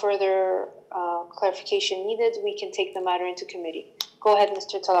no further clarification needed, we can take the matter into committee. Go ahead,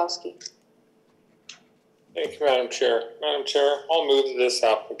 Mr. Talowski. Thank you, Madam Chair. Madam Chair, I'll move that this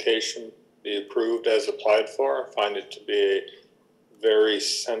application be approved as applied for. I find it to be a very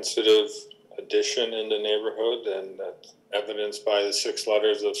sensitive addition in the neighborhood, and that's evidenced by the 6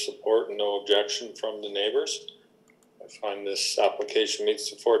 letters of support and no objection from the neighbors. I find this application meets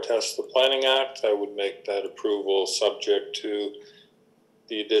the 4 tests of the Planning Act. I would make that approval subject to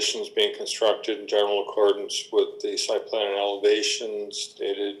the additions being constructed in general accordance with the site plan and elevations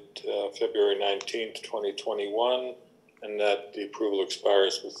dated February 19th, 2021, and that the approval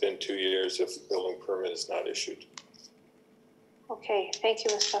expires within 2 years if the building permit is not issued. Okay, thank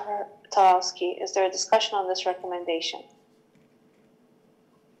you, Mr. Talowski. Is there a discussion on this recommendation?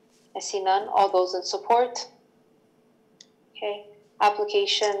 I see none. All those in support? Okay,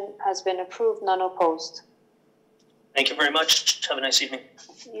 application has been approved, none opposed. Thank you very much. Have a nice evening.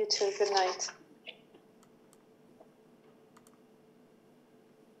 You too, good night.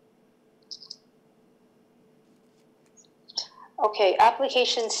 Okay,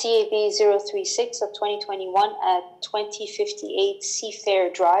 application CAB 036 of 2021 at 2058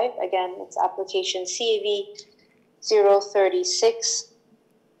 Seafair Drive. Again, it's application CAB 036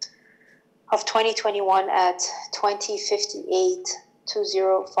 of 2021 at 2058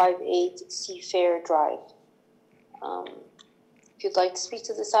 2058 Seafair Drive. If you'd like to speak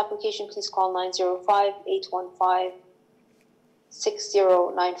to this application, please call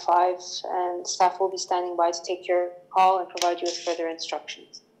 905-815-6095, and staff will be standing by to take your call and provide you with further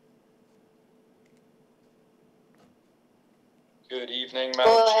instructions. Good evening, Madam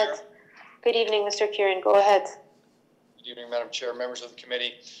Chair. Go ahead. Good evening, Mr. Kieran. Go ahead. Good evening, Madam Chair, members of the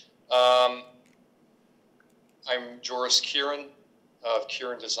committee. I'm Joris Kieran of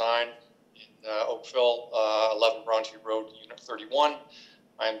Kieran Design in Oakville, 11 Bronte Road, Unit 31.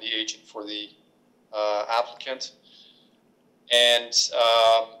 I'm the agent for the applicant. And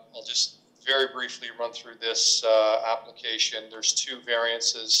I'll just very briefly run through this application. There's 2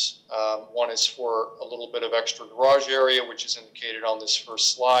 variances. One is for a little bit of extra garage area, which is indicated on this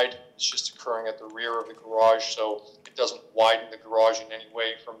first slide. It's just occurring at the rear of the garage, so it doesn't widen the garage in any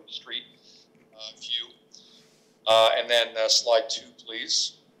way from the street view. And then slide 2,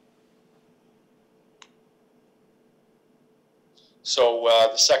 please. So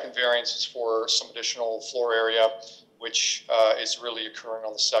the second variance is for some additional floor area, which is really occurring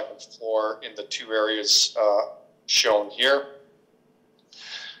on the 2nd floor in the 2 areas shown here.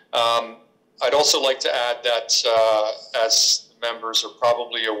 I'd also like to add that as the members are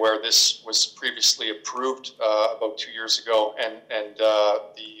probably aware, this was previously approved about 2 years ago, and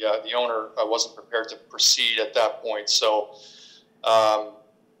the owner wasn't prepared to proceed at that point. So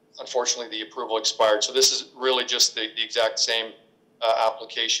unfortunately, the approval expired. So this is really just the exact same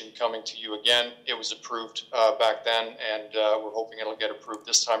application coming to you again. It was approved back then, and we're hoping it'll get approved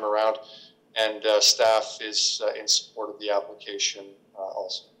this time around. And staff is in support of the application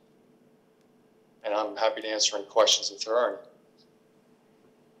also. And I'm happy to answer any questions if there are any.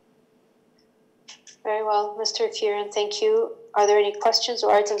 Very well, Mr. Kieran, thank you. Are there any questions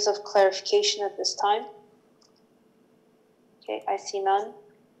or items of clarification at this time? Okay, I see none.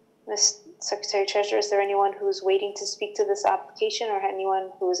 Ms. Secretary Treasurer, is there anyone who's waiting to speak to this application, or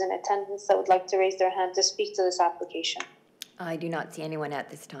anyone who is in attendance that would like to raise their hand to speak to this application? I do not see anyone at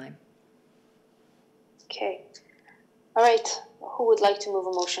this time. Okay. All right. Who would like to move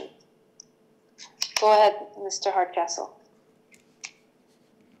a motion? Go ahead, Mr. Hardcastle.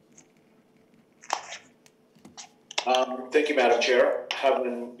 Thank you, Madam Chair.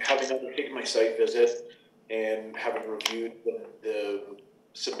 Having undertaken my site visit and having reviewed the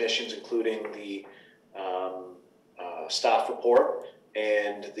submissions, including the staff report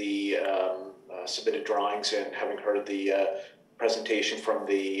and the submitted drawings, and having heard the presentation from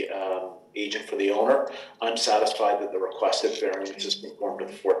the agent for the owner, I'm satisfied that the requested variance is conformed to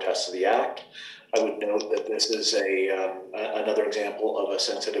the 4 tests of the Act. I would note that this is another example of a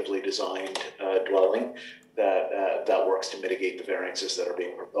sensitively designed dwelling that works to mitigate the variances that are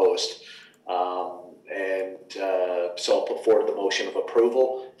being proposed. So I'll put forward the motion of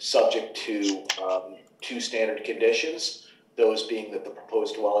approval, subject to 2 standard conditions. Those being that the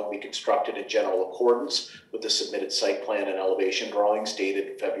proposed dwelling be constructed in general accordance with the submitted site plan and elevation drawings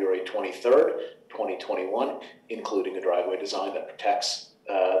dated February 23rd, 2021, including a driveway design that protects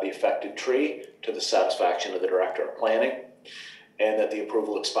the affected tree to the satisfaction of the Director of Planning, and that the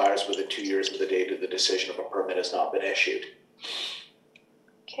approval expires within 2 years of the date of the decision if a permit has not been issued.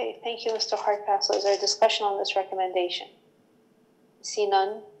 Okay, thank you, Mr. Hardcastle. Is there a discussion on this recommendation? See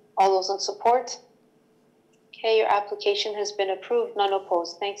none. All those in support? Okay, your application has been approved, none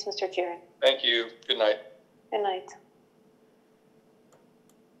opposed. Thanks, Mr. Kieran. Thank you. Good night. Good night.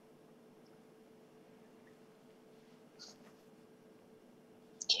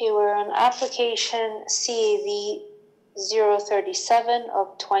 Okay, we're on application CAV 037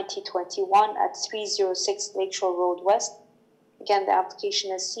 of 2021 at 306 Lakeshore Road West. Again, the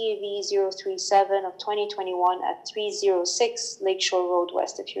application is CAV 037 of 2021 at 306 Lakeshore Road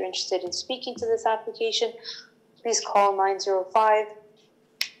West. If you're interested in speaking to this application, please call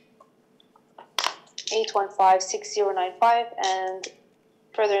 905-815-6095 and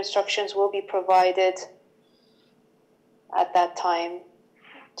further instructions will be provided at that time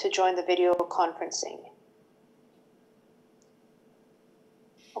to join the video conferencing.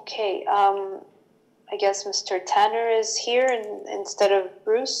 Okay, I guess Mr. Tanner is here instead of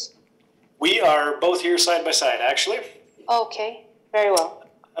Bruce. We are both here side by side, actually. Okay, very well.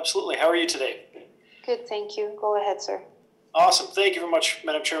 Absolutely. How are you today? Good, thank you. Go ahead, sir. Awesome. Thank you very much,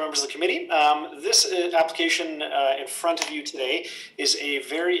 Madam Chair, members of the committee. This application in front of you today is a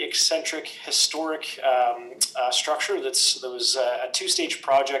very eccentric, historic structure that was a 2-stage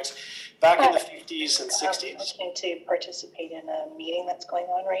project back in the 50s and 60s. Looking to participate in a meeting that's going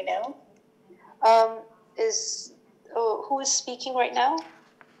on right now. Who is speaking right now?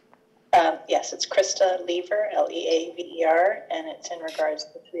 Yes, it's Krista Lever, Leaver, and it's in regards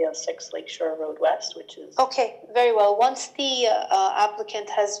to 306 Lakeshore Road West, which is... Okay, very well. Once the applicant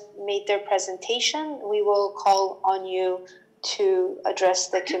has made their presentation, we will call on you to address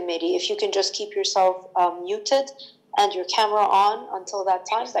the committee. If you can just keep yourself muted and your camera on until that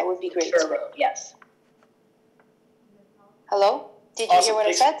time, that would be great. Lakeshore Road, yes. Hello? Did you hear what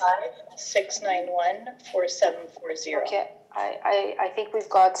I said? 691-4740. Okay, I think we've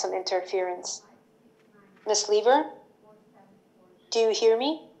got some interference. Ms. Lever, do you hear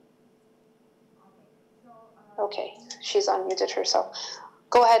me? Okay, she's unmuted herself.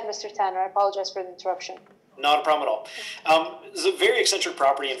 Go ahead, Mr. Tanner. I apologize for the interruption. Not a problem at all. It's a very eccentric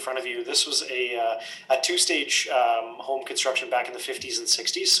property in front of you. This was a 2-stage home construction back in the 50s and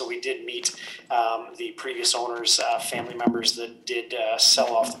 60s. So we did meet the previous owners, family members that did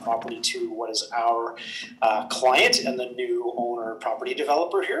sell off the property to what is our client and the new owner property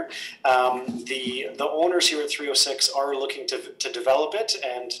developer here. The owners here at 306 are looking to develop it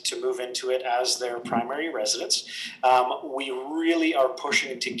and to move into it as their primary residence. We really are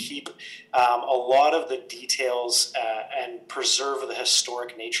pushing to keep a lot of the details and preserve the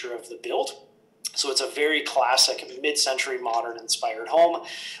historic nature of the build. So it's a very classic mid-century modern inspired home.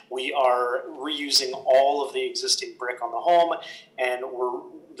 We are reusing all of the existing brick on the home, and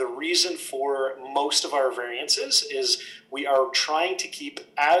the reason for most of our variances is we are trying to keep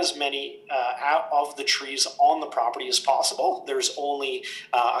as many of the trees on the property as possible. There's only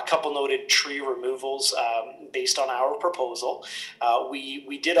a couple noted tree removals based on our proposal.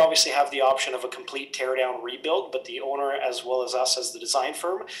 We did obviously have the option of a complete tear down rebuild, but the owner as well as us as the design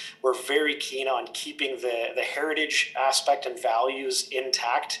firm were very keen on keeping the heritage aspect and values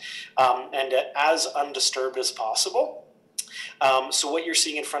intact and as undisturbed as possible. So what you're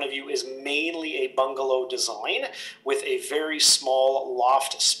seeing in front of you is mainly a bungalow design with a very small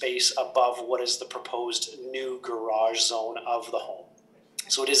loft space above what is the proposed new garage zone of the home.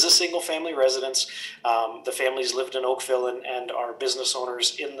 So it is a single family residence. The family's lived in Oakville and are business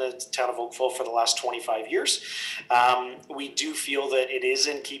owners in the town of Oakville for the last 25 years. We do feel that it is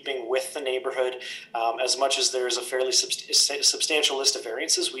in keeping with the neighborhood. As much as there is a fairly substantial list of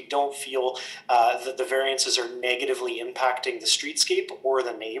variances, we don't feel that the variances are negatively impacting the streetscape or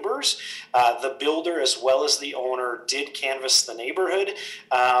the neighbors. The builder as well as the owner did canvass the neighborhood,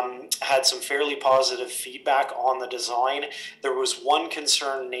 had some fairly positive feedback on the design. There was one concerned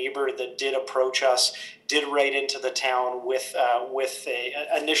neighbor that did approach us, did write into the town with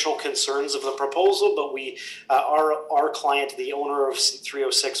initial concerns of the proposal, but our client, the owner of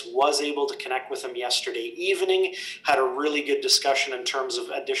 306, was able to connect with him yesterday evening, had a really good discussion in terms of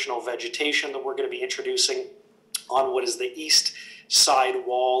additional vegetation that we're going to be introducing on what is the east side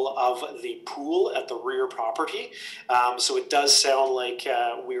wall of the pool at the rear property. So it does sound like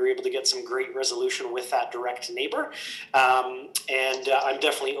we were able to get some great resolution with that direct neighbor. And I'm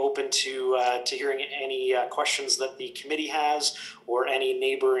definitely open to hearing any questions that the committee has or any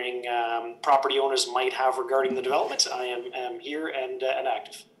neighboring property owners might have regarding the development. I am here and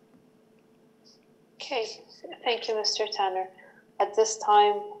active. Okay, thank you, Mr. Tanner. At this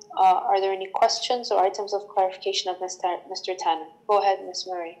time, are there any questions or items of clarification of Mr. Tanner? Go ahead, Ms.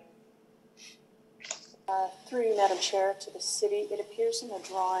 Murray. Through you, Madam Chair, to the city, it appears in the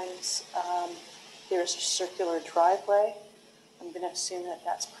drawings there's a circular driveway. I'm going to assume that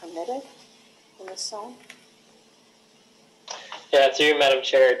that's permitted in this zone. Yeah, through you, Madam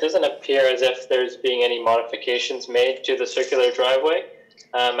Chair, it doesn't appear as if there's being any modifications made to the circular driveway.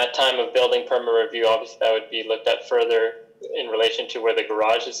 At time of building permit review, obviously that would be looked at further in relation to where the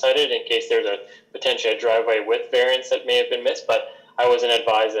garage is sited in case there's a potentially a driveway with variance that may have been missed, but I wasn't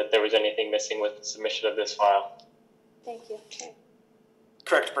advised that there was anything missing with the submission of this file. Thank you. Okay.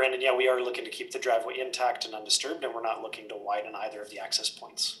 Correct, Brandon. Yeah, we are looking to keep the driveway intact and undisturbed, and we're not looking to widen either of the access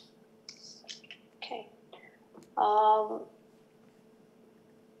points. Okay.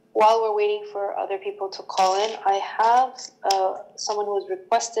 While we're waiting for other people to call in, I have someone who has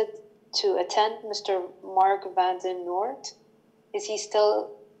requested to attend, Mr. Mark van den Noort. Is he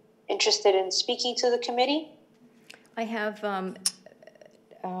still interested in speaking to the committee? I have Mark,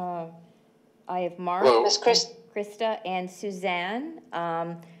 hello, Ms. Krista, and Suzanne.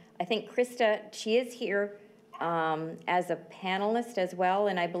 I think Krista, she is here as a panelist as well,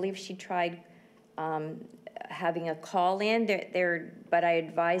 and I believe she tried having a call in there, but I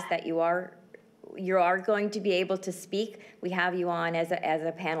advise that you are going to be able to speak. We have you on as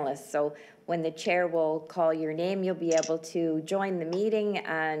a panelist, so when the chair will call your name, you'll be able to join the meeting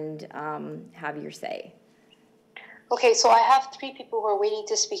and have your say. Okay, so I have 3 people who are waiting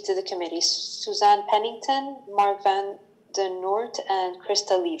to speak to the committee: Suzanne Pennington, Mark van den Noort, and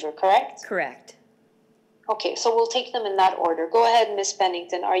Krista Lever. Correct? Correct. Okay, so we'll take them in that order. Go ahead, Ms.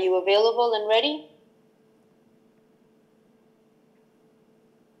 Pennington. Are you available and ready?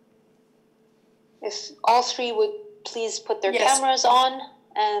 If all 3 would please put their cameras on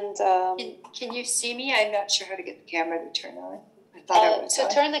and... Can you see me? I'm not sure how to get the camera to turn on. I thought I was to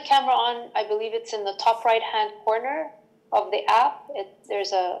turn the camera on, I believe it's in the top right-hand corner of the app.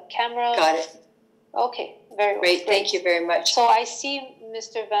 There's a camera. Got it. Okay, very well. Great, thank you very much. So I see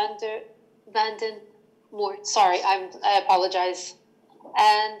Mr. van den Noort. Sorry, I apologize.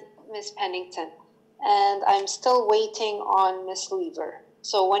 And Ms. Pennington. And I'm still waiting on Ms. Lever.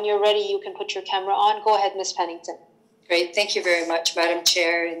 So when you're ready, you can put your camera on. Go ahead, Ms. Pennington. Great. Thank you very much, Madam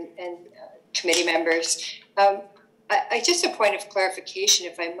Chair and committee members. I just a point of clarification,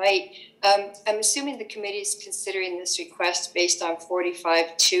 if I might. I'm assuming the committee is considering this request based on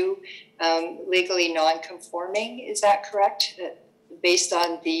 45-2, legally non-conforming. Is that correct? Based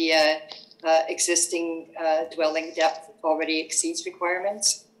on the existing dwelling depth already exceeds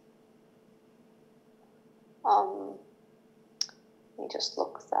requirements? Let me just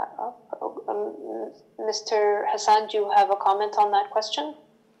look that up. Mr. Hassan, do you have a comment on that question?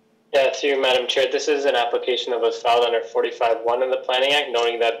 Yeah, through you, Madam Chair, this is an application that was filed under 45-1 of the Planning Act,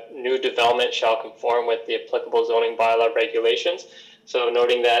 noting that new development shall conform with the applicable zoning bylaw regulations. So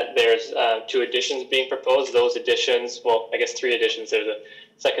noting that there's 2 additions being proposed, those additions, well, I guess 3 additions, there's a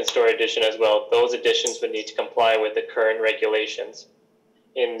second story addition as well. Those additions would need to comply with the current regulations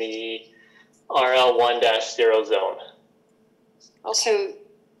in the RL1-0 zone. Okay.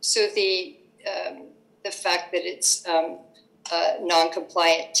 So the fact that it's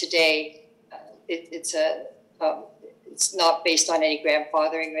non-compliant today, it's not based on any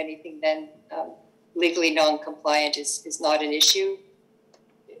grandfathering or anything. Then legally non-compliant is not an issue.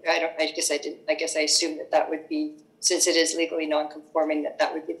 I guess I assume that would be, since it is legally non-conforming,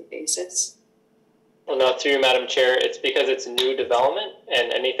 that would be the basis. Well, no, through you, Madam Chair, it's because it's new development,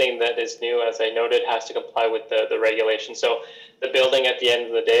 and anything that is new, as I noted, has to comply with the regulations. So the building at the end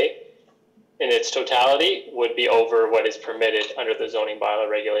of the day, in its totality, would be over what is permitted under the zoning bylaw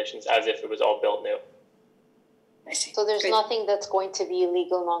regulations, as if it was all built new. I see. So there's nothing that's going to be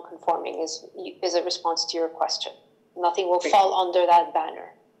legal non-conforming is a response to your question. Nothing will fall under that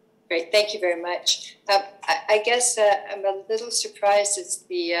banner. Great, thank you very much. I guess I'm a little surprised as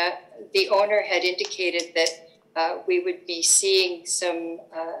the owner had indicated that we would be seeing some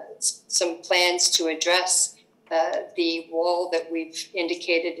plans to address the wall that we've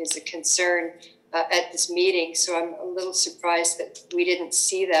indicated is a concern at this meeting. So I'm a little surprised that we didn't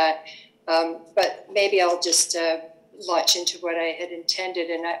see that. But maybe I'll just launch into what I had intended,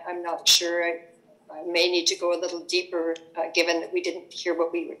 and I'm not sure I may need to go a little deeper, given that we didn't hear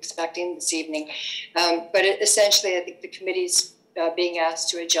what we were expecting this evening. But essentially, I think the committee's being asked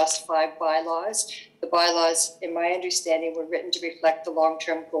to adjust 5 bylaws. The bylaws, in my understanding, were written to reflect the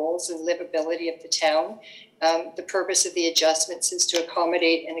long-term goals and livability of the town. The purpose of the adjustments is to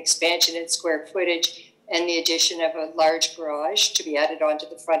accommodate an expansion in square footage and the addition of a large garage to be added onto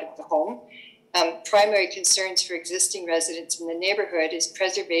the front of the home. Primary concerns for existing residents in the neighborhood is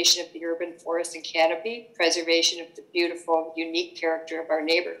preservation of the urban forest and canopy, preservation of the beautiful, unique character of our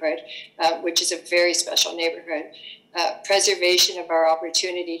neighborhood, which is a very special neighborhood, preservation of our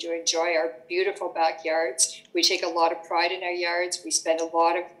opportunity to enjoy our beautiful backyards. We take a lot of pride in our yards. We put a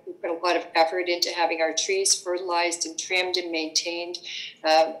lot of effort into having our trees fertilized and trimmed and maintained.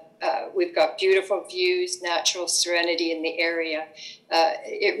 We've got beautiful views, natural serenity in the area.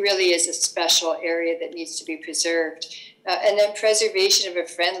 It really is a special area that needs to be preserved. And then preservation of a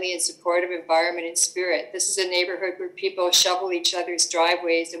friendly and supportive environment and spirit. This is a neighborhood where people shovel each other's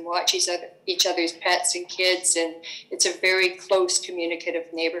driveways and watch each other's pets and kids, and it's a very close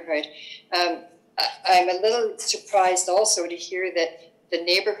communicative neighborhood. I'm a little surprised also to hear that the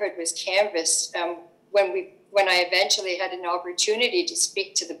neighborhood was canvassed. When I eventually had an opportunity to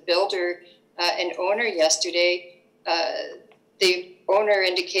speak to the builder and owner yesterday, the owner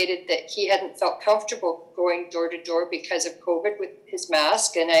indicated that he hadn't felt comfortable going door to door because of COVID with his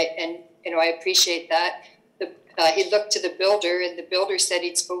mask, and I appreciate that. He looked to the builder, and the builder said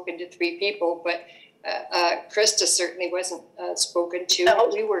he'd spoken to 3 people, but Krista certainly wasn't spoken to.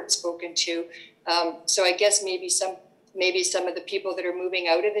 No. We weren't spoken to. So I guess maybe some of the people that are moving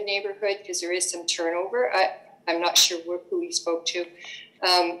out of the neighborhood, because there is some turnover. I'm not sure who he spoke to,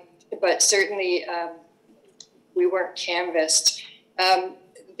 but certainly we weren't canvassed.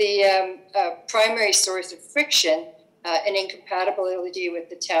 The primary source of friction and incompatibility with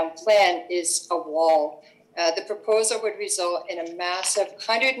the town plan is a wall. The proposal would result in a massive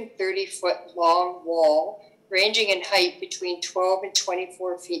 130-foot long wall ranging in height between 12 and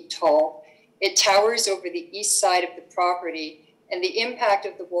 24 feet tall. It towers over the east side of the property, and the impact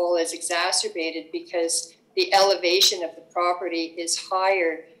of the wall is exacerbated because the elevation of the property is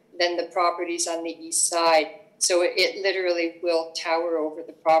higher than the properties on the east side. So it literally will tower over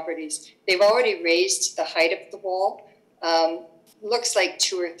the properties. They've already raised the height of the wall. Looks like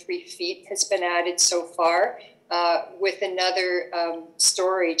 2 or 3 feet has been added so far, with another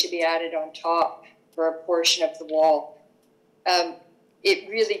story to be added on top for a portion of the wall. It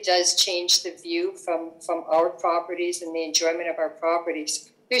really does change the view from our properties and the enjoyment of our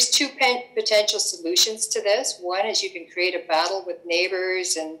properties. There's 2 potential solutions to this. One is you can create a battle with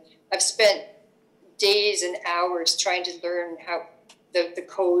neighbors, and I've spent days and hours trying to learn how the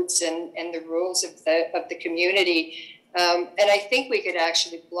codes and the rules of the community. And I think we could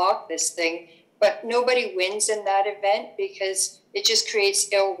actually block this thing, but nobody wins in that event because it just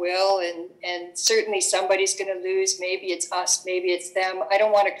creates ill will, and certainly somebody's going to lose. Maybe it's us, maybe it's them. I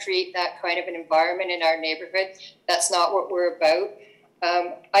don't want to create that kind of an environment in our neighborhood. That's not what we're about.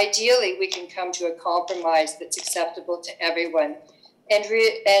 Ideally, we can come to a compromise that's acceptable to everyone. And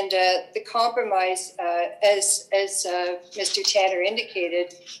the compromise, as Mr. Tanner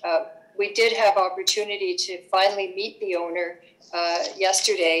indicated, we did have opportunity to finally meet the owner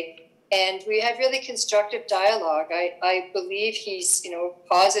yesterday, and we had really constructive dialogue. I believe he's,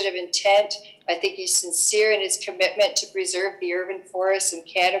 positive intent. I think he's sincere in his commitment to preserve the urban forest and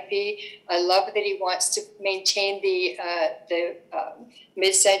canopy. I love that he wants to maintain the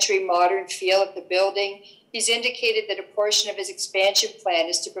mid-century modern feel of the building. He's indicated that a portion of his expansion plan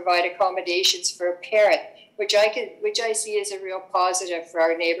is to provide accommodations for a parent, which I see as a real positive for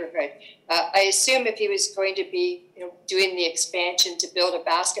our neighborhood. I assume if he was going to be, doing the expansion to build a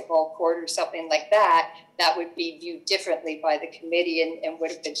basketball court or something like that, that would be viewed differently by the committee and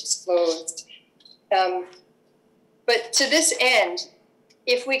would have been disclosed. But to this end,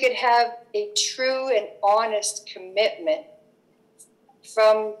 if we could have a true and honest commitment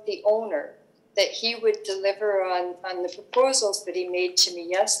from the owner that he would deliver on the proposals that he made to me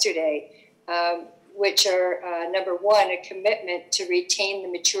yesterday, which are, number 1, a commitment to retain the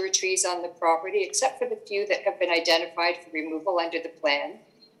mature trees on the property, except for the few that have been identified for removal under the plan.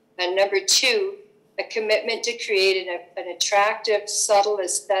 And number 2, a commitment to create an attractive, subtle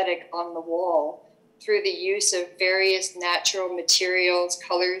aesthetic on the wall through the use of various natural materials,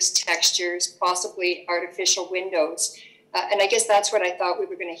 colors, textures, possibly artificial windows. And I guess that's what I thought we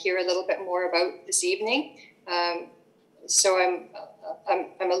were going to hear a little bit more about this evening. So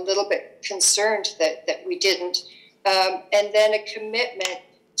I'm a little bit concerned that we didn't. And then a commitment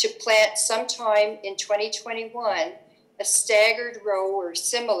to plant sometime in 2021 a staggered row or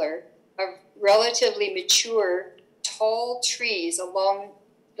similar of relatively mature, tall trees along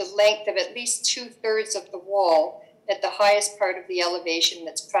the length of at least 2/3 of the wall at the highest part of the elevation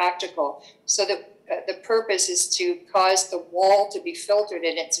that's practical. So that the purpose is to cause the wall to be filtered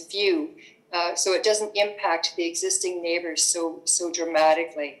in its view, so it doesn't impact the existing neighbors so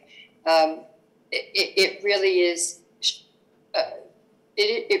dramatically. It really is.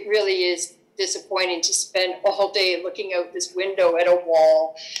 It really is disappointing to spend all day looking out this window at a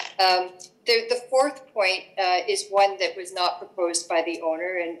wall. The fourth point is one that was not proposed by the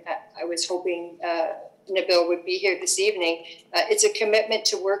owner, and I was hoping Nabil would be here this evening. It's a commitment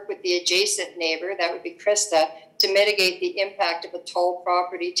to work with the adjacent neighbor, that would be Krista, to mitigate the impact of a tall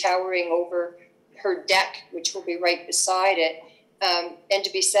property towering over her deck, which will be right beside it, and to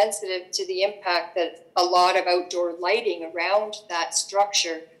be sensitive to the impact that a lot of outdoor lighting around that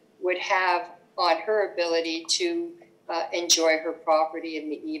structure would have on her ability to enjoy her property in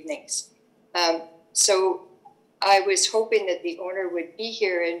the evenings. So I was hoping that the owner would be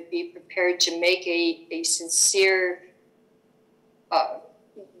here and be prepared to make a sincere,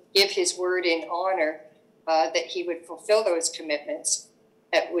 give his word in honor that he would fulfill those commitments,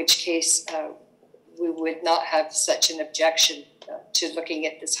 at which case we would not have such an objection to looking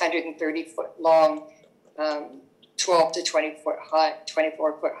at this 130-foot long, 12 to 24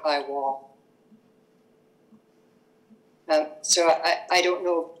 foot high wall. So I don't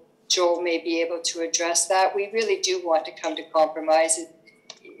know if Joel may be able to address that. We really do want to come to compromise.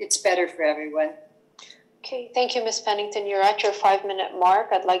 It's better for everyone. Okay, thank you, Ms. Pennington. You're at your 5-minute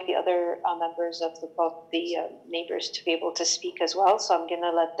mark. I'd like the other members of the neighbors to be able to speak as well. So I'm going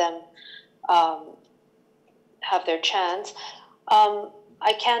to let them have their chance.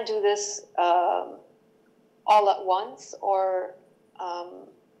 I can do this all at once, or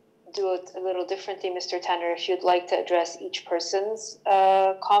do it a little differently, Mr. Tanner, if you'd like to address each person's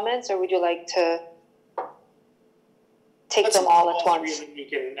comments, or would you like to take them all at once? And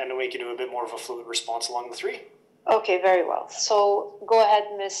then we can do a bit more of a fluid response along the three. Okay, very well. So go ahead,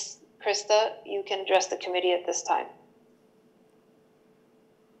 Ms. Krista, you can address the committee at this time.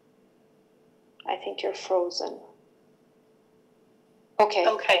 I think you're frozen. Okay.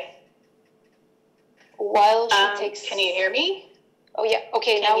 Okay. While she takes... Can you hear me? Oh, yeah.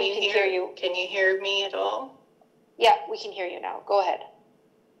 Okay, now we can hear you. Can you hear me at all? Yeah, we can hear you now. Go ahead.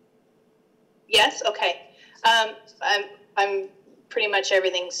 Yes? Okay. I'm pretty much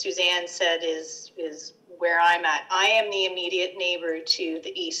everything Suzanne said is where I'm at. I am the immediate neighbor to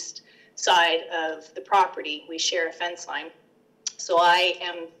the east side of the property. We share a fence line. So I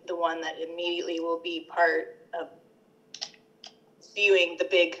am the one that immediately will be part of viewing the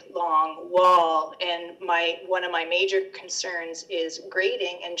big long wall, and one of my major concerns is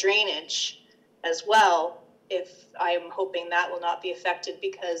grading and drainage as well. If I'm hoping that will not be affected,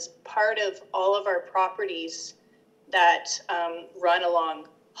 because part of all of our properties that run along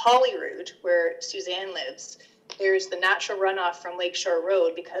Holyrood, where Suzanne lives, there's the natural runoff from Lakeshore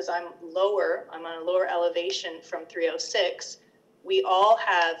Road. Because I'm on a lower elevation from 306. We all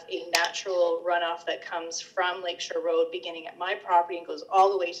have a natural runoff that comes from Lakeshore Road beginning at my property and goes all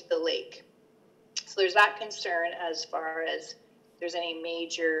the way to the lake. So there's that concern as far as there's any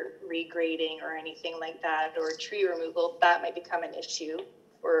major regrading or anything like that, or tree removal, that might become an issue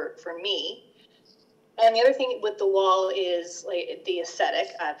for me. And the other thing with the wall is like the aesthetic,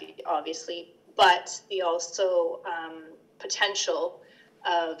 obviously, but the also potential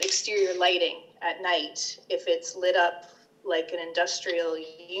of exterior lighting at night. If it's lit up like an industrial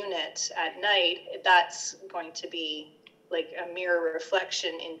unit at night, that's going to be like a mirror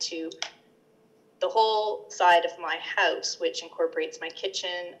reflection into the whole side of my house, which incorporates my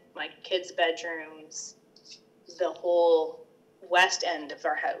kitchen, my kids' bedrooms, the whole west end of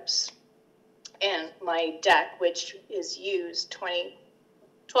our house, and my deck, which is used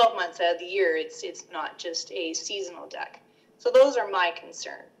 12 months out of the year. It's not just a seasonal deck. So those are my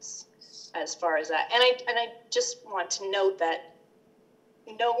concerns as far as that. And I just want to note that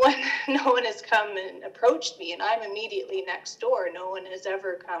no one has come and approached me, and I'm immediately next door. No one has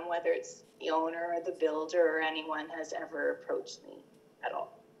ever come, whether it's the owner or the builder or anyone has ever approached me at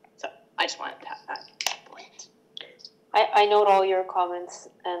all. So I just wanted to have that point. I note all your comments,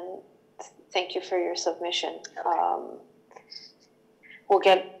 and thank you for your submission. Okay. We'll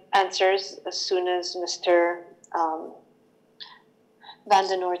get answers as soon as Mr. Van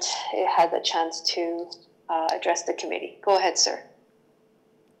den Noort had the chance to address the committee. Go ahead, sir.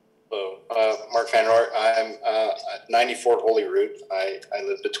 Hello, Mark Van Noort. I'm at 94 Holyrood. I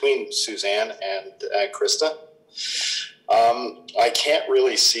live between Suzanne and Krista. I can't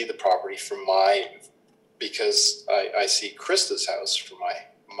really see the property from because I see Krista's house from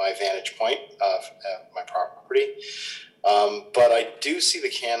my vantage point of my property. But I do see the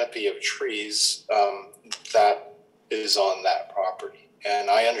canopy of trees that is on that property. And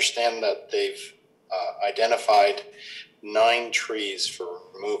I understand that they've identified 9 trees for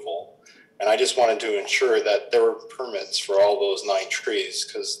removal. And I just wanted to ensure that there were permits for all those 9 trees,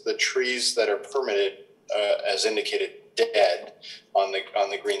 because the trees that are permitted, as indicated, dead on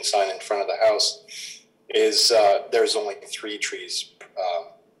the green sign in front of the house, is there's only 3 trees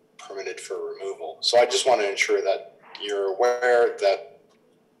permitted for removal. So I just want to ensure that you're aware that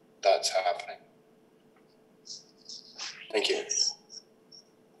that's happening. Thank you.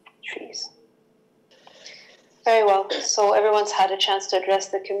 Trees. Very well. So everyone's had a chance to address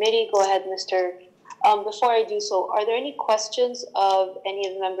the committee. Go ahead, Mr. Before I do so, are there any questions of any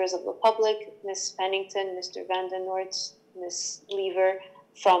of the members of the public, Ms. Pennington, Mr. Vanden Noort, Ms. Lever,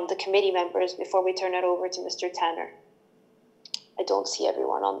 from the committee members before we turn it over to Mr. Tanner? I don't see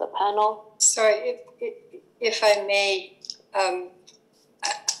everyone on the panel. Sorry, if I may,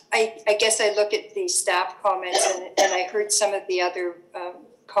 I guess I look at the staff comments and I heard some of the other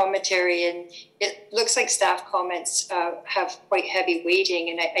commentary, and it looks like staff comments have quite heavy weighting,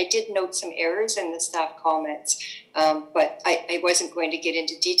 and I did note some errors in the staff comments, but I wasn't going to get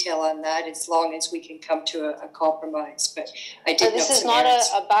into detail on that as long as we can come to a compromise. But I did. This is not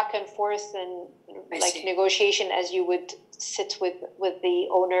a back and forth and like negotiation as you would sit with the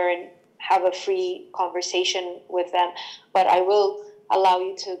owner and have a free conversation with them, but I will allow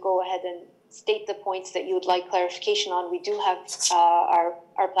you to go ahead and state the points that you would like clarification on. We do have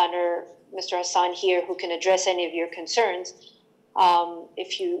our planner, Mr. Hassan, here who can address any of your concerns.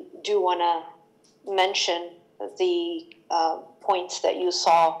 If you do want to mention the points that you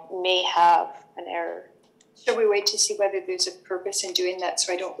saw may have an error. Should we wait to see whether there's a purpose in doing that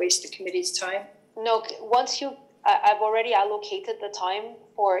so I don't waste the committee's time? No, I've already allocated the time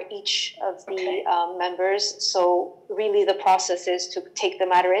for each of the members. So really the process is to take the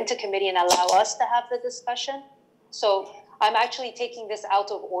matter into committee and allow us to have the discussion. So I'm actually taking this out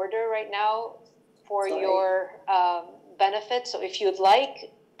of order right now for your benefit. So if you'd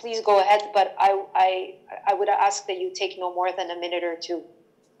like, please go ahead. But I would ask that you take no more than a minute or 2.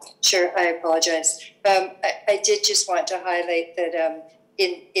 Sure, I apologize. I did just want to highlight that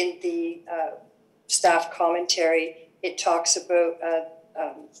in the staff commentary, it talks about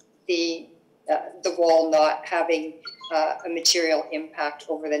the wall not having a material impact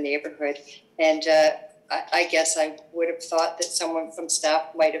over the neighborhood. And I guess I would have thought that someone from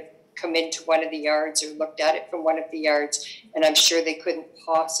staff might have come into one of the yards or looked at it from one of the yards, and I'm sure they couldn't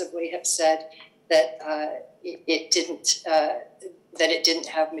possibly have said that it didn't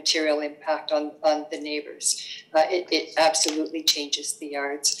have material impact on the neighbors. It absolutely changes the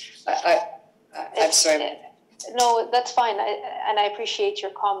yards. I'm sorry. No, that's fine. And I appreciate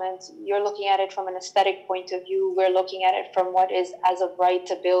your comments. You're looking at it from an aesthetic point of view. We're looking at it from what is as of right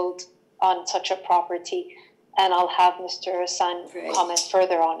to build on such a property. And I'll have Mr. Hassan comment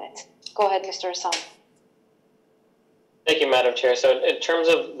further on it. Go ahead, Mr. Hassan. Thank you, Madam Chair. So in terms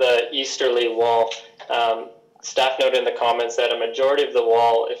of the easterly wall, staff noted in the comments that a majority of the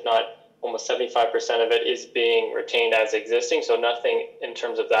wall, if not almost 75% of it, is being retained as existing. So nothing in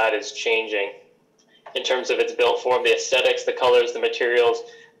terms of that is changing. In terms of its built form, the aesthetics, the colors, the materials,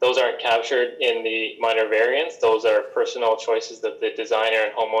 those aren't captured in the minor variance. Those are personal choices that the designer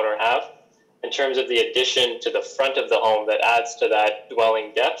and homeowner have. In terms of the addition to the front of the home that adds to that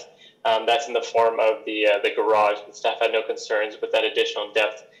dwelling depth, that's in the form of the garage. The staff had no concerns with that additional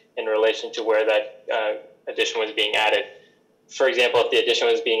depth in relation to where that addition was being added. For example, if the addition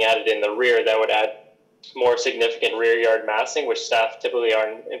was being added in the rear, that would add more significant rear yard massing, which staff typically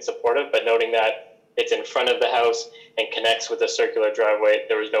aren't in support of, but noting that it's in front of the house and connects with a circular driveway,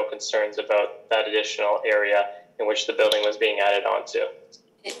 there was no concerns about that additional area in which the building was being added onto.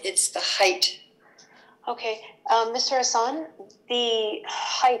 It's the height. Okay, Mr. Hassan, the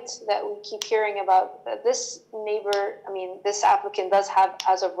height that we keep hearing about, this applicant does have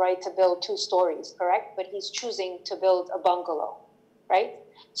as of right to build 2 stories, correct? But he's choosing to build a bungalow, right?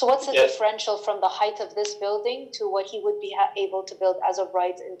 So what's the differential from the height of this building to what he would be able to build as of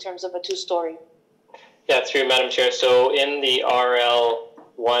right in terms of a 2-story? Yeah, through Madam Chair. So in the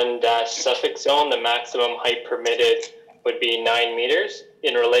RL1-Suffolk zone, the maximum height permitted would be 9 meters.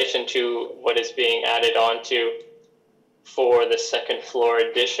 In relation to what is being added onto for the second floor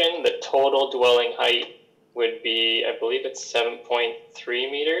addition, the total dwelling height would be, I believe it's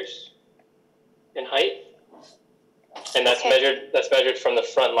 7.3 meters in height. And that's measured from the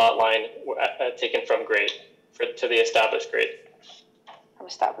front lot line taken from grade to the established grade. From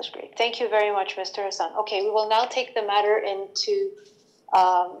established grade. Thank you very much, Mr. Hassan. Okay, we will now take the matter into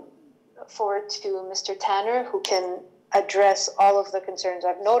forward to Mr. Tanner, who can address all of the concerns.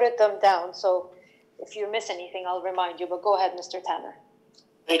 I've noted them down, so if you miss anything, I'll remind you, but go ahead, Mr. Tanner.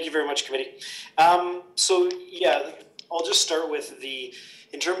 Thank you very much, committee. So yeah, I'll just start with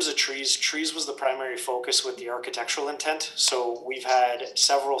in terms of trees was the primary focus with the architectural intent. So we've had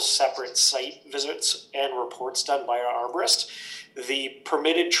several separate site visits and reports done by our arborist. The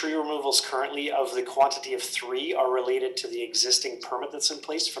permitted tree removals currently of the quantity of 3 are related to the existing permit that's in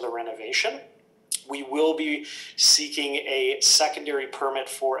place for the renovation. We will be seeking a secondary permit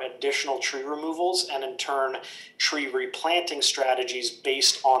for additional tree removals and in turn tree replanting strategies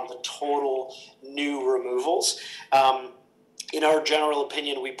based on the total new removals. In our general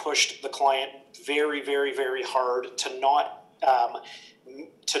opinion, we pushed the client very, very, very hard to not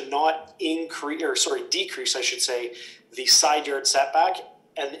decrease, I should say, the side yard setback,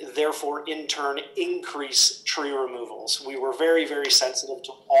 and therefore in turn increase tree removals. We were very, very sensitive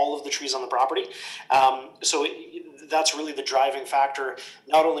to all of the trees on the property. That's really the driving factor,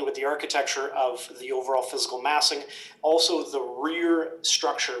 not only with the architecture of the overall physical massing, also the rear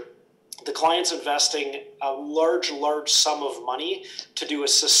structure. The client's investing a large sum of money to do a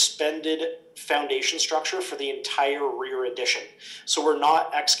suspended foundation structure for the entire rear addition. So we're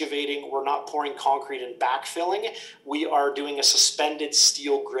not excavating, we're not pouring concrete and backfilling. We are doing a suspended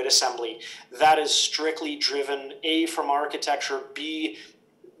steel grid assembly. That is strictly driven, A, from architecture, B,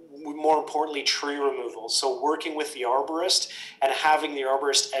 more importantly, tree removal. So working with the arborist and having the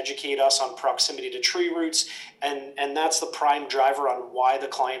arborist educate us on proximity to tree roots, and that's the prime driver on why the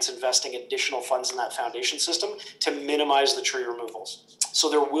client's investing additional funds in that foundation system to minimize the tree removals. So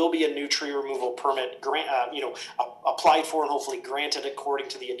there will be a new tree removal permit applied for and hopefully granted according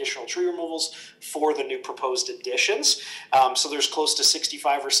to the additional tree removals for the new proposed additions. So there's close to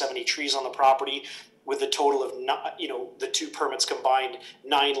 65 or 70 trees on the property, with a total of, the 2 permits combined,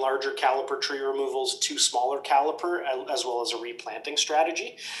 9 larger caliper tree removals, 2 smaller caliper, as well as a replanting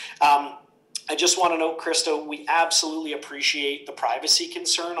strategy. I just want to note, Krista, we absolutely appreciate the privacy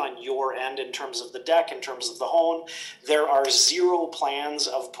concern on your end in terms of the deck, in terms of the home. There are 0 plans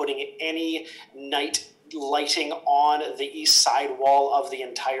of putting any night lighting on the east side wall of the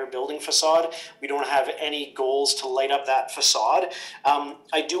entire building facade. We don't have any goals to light up that facade.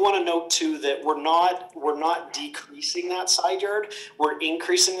 I do want to note too that we're not decreasing that side yard. We're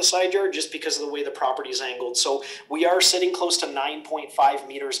increasing the side yard just because of the way the property is angled. So we are sitting close to 9.5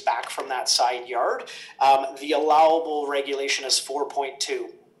 meters back from that side yard. The allowable regulation is 4.2.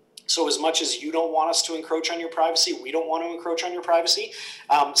 So as much as you don't want us to encroach on your privacy, we don't want to encroach on your privacy.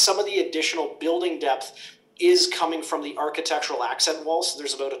 Some of the additional building depth is coming from the architectural accent wall. So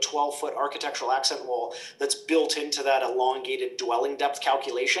there's about a 12-foot architectural accent wall that's built into that elongated dwelling depth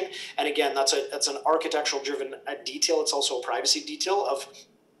calculation. And again, that's an architectural driven detail. It's also a privacy detail of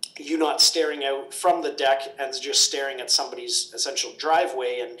you not staring out from the deck and just staring at somebody's essential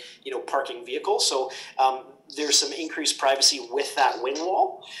driveway and parking vehicles. So there's some increased privacy with that wing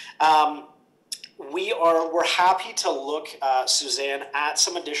wall. We're happy to look, Suzanne, at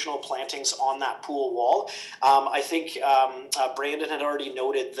some additional plantings on that pool wall. I think Brandon had already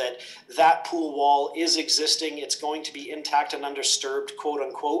noted that pool wall is existing. It's going to be intact and undisturbed, quote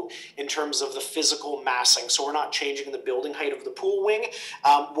unquote, in terms of the physical massing. So we're not changing the building height of the pool wing.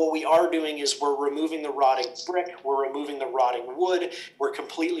 What we are doing is we're removing the rotting brick, we're removing the rotting wood, we're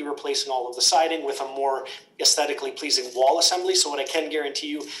completely replacing all of the siding with a more aesthetically pleasing wall assembly. So what I can guarantee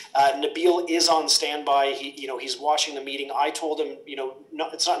you, Nabil is on standby. He's watching the meeting. I told him,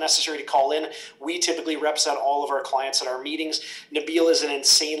 it's not necessary to call in. We typically represent all of our clients at our meetings. Nabil is an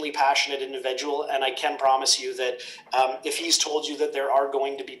insanely passionate individual, and I can promise you that if he's told you that there are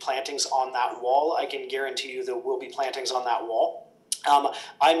going to be plantings on that wall, I can guarantee you there will be plantings on that wall.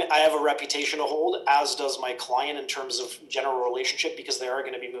 I have a reputation to hold, as does my client, in terms of general relationship, because they are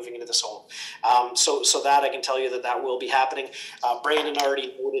going to be moving into this home. So that I can tell you that will be happening. Brandon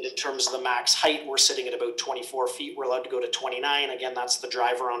already noted in terms of the max height, we're sitting at about 24 feet. We're allowed to go to 29. Again, that's the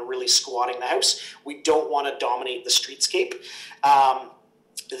driver on really squatting the house. We don't want to dominate the streetscape.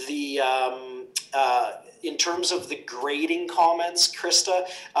 In terms of the grading comments, Krista,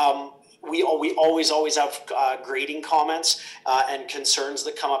 we always have grading comments and concerns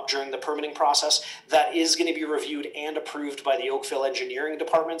that come up during the permitting process. That is going to be reviewed and approved by the Oakville Engineering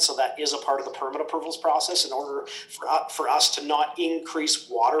Department, so that is a part of the permit approvals process in order for us to not increase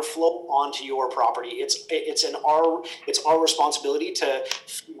water flow onto your property. It's our responsibility to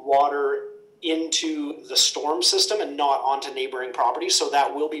feed water into the storm system and not onto neighboring properties, so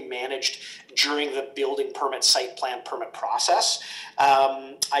that will be managed during the building permit site plan permit process.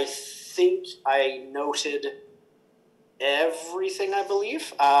 I think I noted everything, I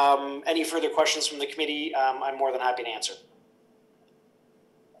believe. Any further questions from the committee, I'm more than happy to answer.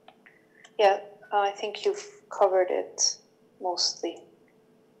 Yeah, I think you've covered it mostly.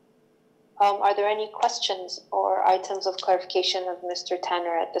 Are there any questions or items of clarification of Mr.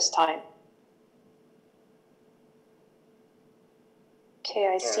 Tanner at this time?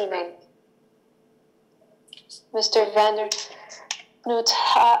 Okay, I see none. Mr. Vander Noot,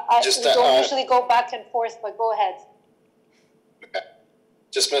 we don't usually go back and forth, but go ahead. Okay.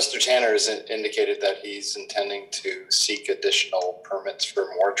 Just Mr. Tanner has indicated that he's intending to seek additional permits for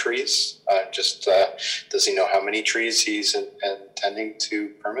more trees. Does he know how many trees he's intending to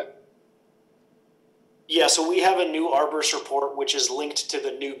permit? Yeah, so we have a new arborist report which is linked to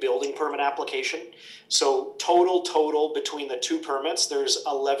the new building permit application. So total between the two permits, there's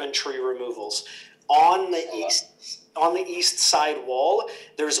 11 tree removals. On the east side wall,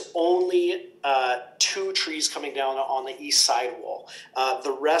 there's only 2 trees coming down on the east side wall.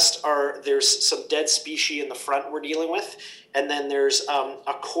 The rest there's some dead species in the front we're dealing with, and then there's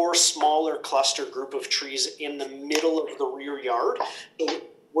a core smaller cluster group of trees in the middle of the rear yard. So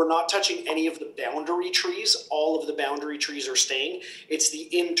we're not touching any of the boundary trees. All of the boundary trees are staying. It's the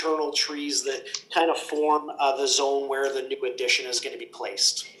internal trees that kind of form the zone where the new addition is going to be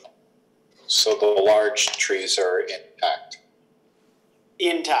placed. So the large trees are intact?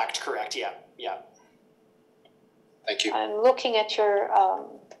 Intact, correct, yeah. Thank you. I'm looking at your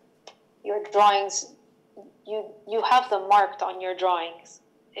drawings. You have them marked on your drawings.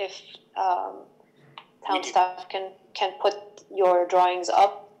 If town staff can put your drawings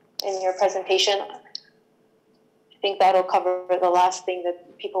up in your presentation, I think that'll cover the last thing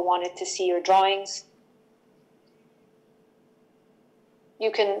that people wanted to see, your drawings.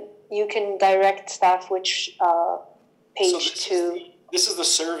 You can direct staff which page This is the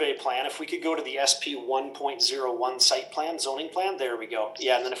survey plan. If we could go to the SP 1.01 site plan, zoning plan, there we go.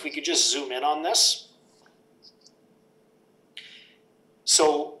 Yeah, and then if we could just zoom in on this.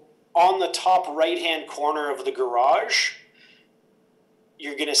 So on the top right-hand corner of the garage,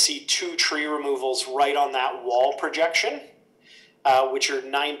 you're gonna see 2 tree removals right on that wall projection, which are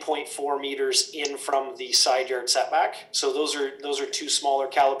 9.4 meters in from the side yard setback. So those are 2 smaller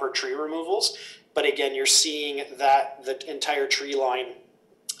caliper tree removals. But again, you're seeing that the entire tree line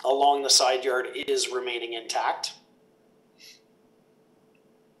along the side yard is remaining intact.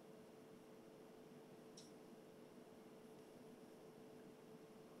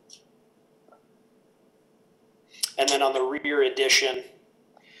 And then on the rear addition,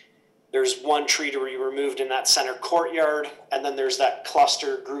 there's 1 tree to be removed in that center courtyard, and then there's that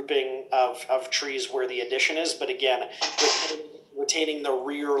cluster grouping of trees where the addition is. But again, retaining the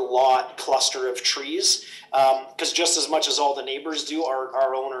rear lot cluster of trees, because just as much as all the neighbors do,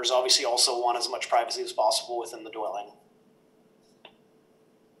 our owners obviously also want as much privacy as possible within the dwelling.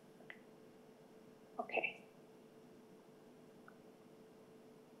 Okay.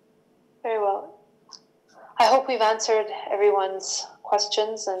 Very well. I hope we've answered everyone's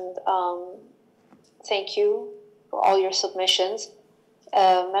questions, and thank you for all your submissions.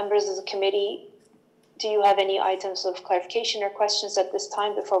 Members of the committee, do you have any items of clarification or questions at this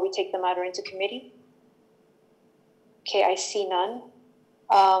time before we take the matter into committee? Okay, I see none.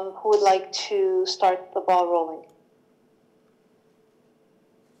 Who would like to start the ball rolling?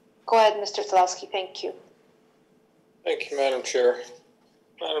 Go ahead, Mr. Tulowski, thank you. Thank you, Madam Chair.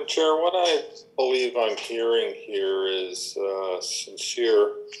 Madam Chair, what I believe I'm hearing here is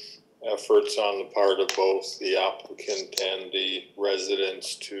sincere efforts on the part of both the applicant and the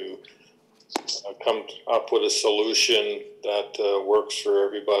residents to come up with a solution that works for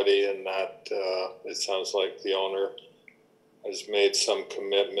everybody, and that it sounds like the owner has made some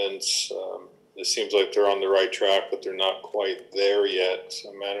commitments. It seems like they're on the right track, but they're not quite there yet.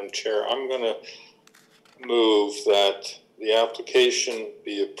 So, Madam Chair, I'm going to move that the application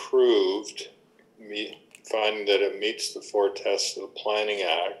be approved, finding that it meets the 4 tests of the Planning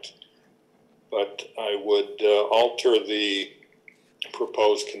Act, but I would alter the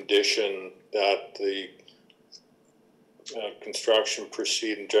proposed condition that the construction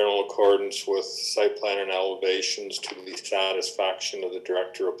proceed in general accordance with site plan and elevations to the satisfaction of the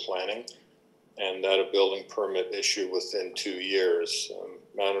Director of Planning, and that a building permit issue within 2 years.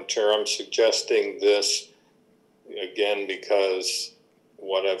 Madam Chair, I'm suggesting this again because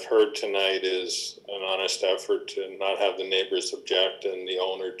what I've heard tonight is an honest effort to not have the neighbors object and the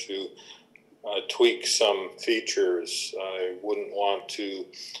owner to tweak some features. I wouldn't want to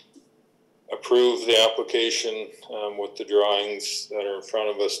approve the application with the drawings that are in front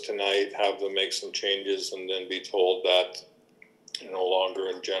of us tonight, have them make some changes, and then be told that no longer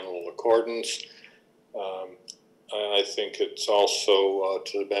in general accordance. I think it's also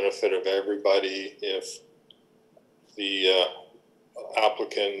to the benefit of everybody if the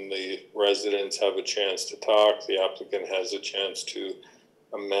applicant and the residents have a chance to talk, the applicant has a chance to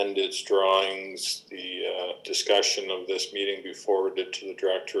amend its drawings, the discussion of this meeting be forwarded to the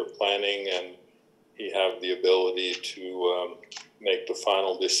Director of Planning, and he have the ability to make the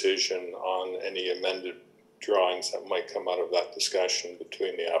final decision on any amended drawings that might come out of that discussion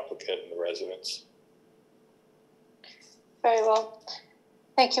between the applicant and the residents. Very well.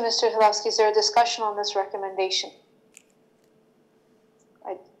 Thank you, Mr. Hilowski. Is there a discussion on this recommendation?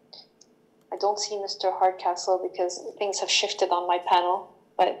 I don't see Mr. Hardcastle because things have shifted on my panel,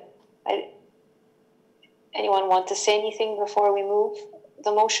 but anyone want to say anything before we move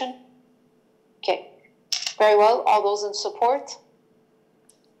the motion? Okay, very well. All those in support?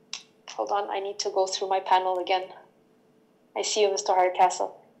 Hold on, I need to go through my panel again. I see you, Mr.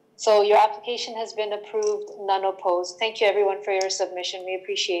 Hardcastle. So your application has been approved, none opposed. Thank you everyone for your submission. We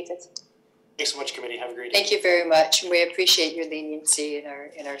appreciate it. Thanks so much, committee. Have a great day. Thank you very much. We appreciate your leniency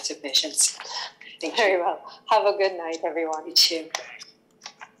in our submissions. Thank you. Very well. Have a good night, everyone. You too.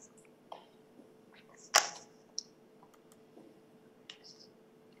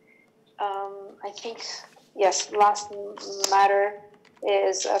 I think, yes, last matter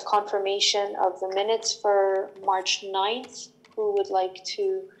is a confirmation of the minutes for March 9th. Who would like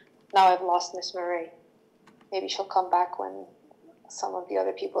to, now I've lost Miss Murray. Maybe she'll come back when some of the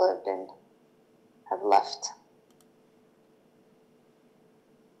other people have left.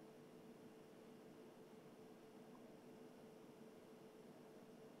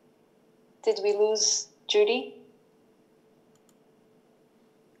 Did we lose Judy?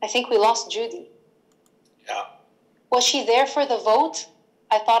 I think we lost Judy. Yeah. Was she there for the vote?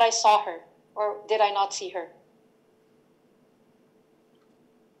 I thought I saw her, or did I not see her?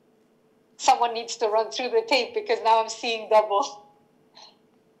 Someone needs to run through the tape because now I'm seeing double.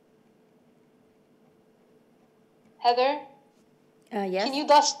 Heather? Yes. Can you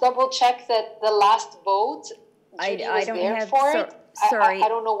just double check that the last vote, Judy was there for it? Sorry. I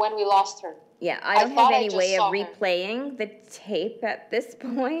don't know when we lost her. Yeah, I don't have any way of replaying the tape at this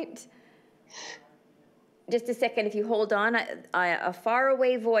point. Just a second, if you hold on, a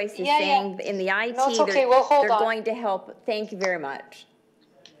faraway voice is saying in the IT no, it's okay. They're going to help. Thank you very much.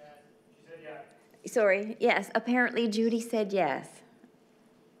 Sorry, yes, apparently Judy said yes.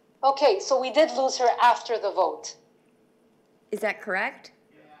 Okay, so we did lose her after the vote. Is that correct?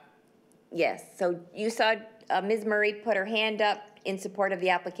 Yeah. Yes, so you saw Ms. Murray put her hand up in support of the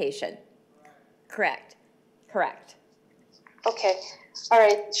application. Correct. Correct. Okay. All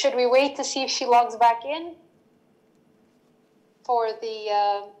right. Should we wait to see if she logs back in for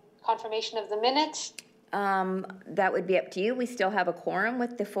the confirmation of the minutes? That would be up to you. We still have a quorum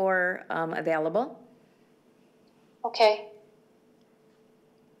with the 4 available. Okay.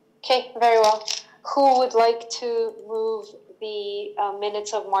 Okay, very well. Who would like to move the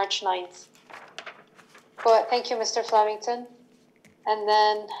minutes of March 9th? Go ahead. Thank you, Mr. Flemington. And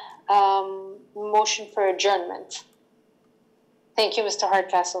then motion for adjournment. Thank you, Mr.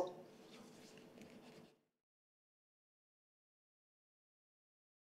 Hardcastle.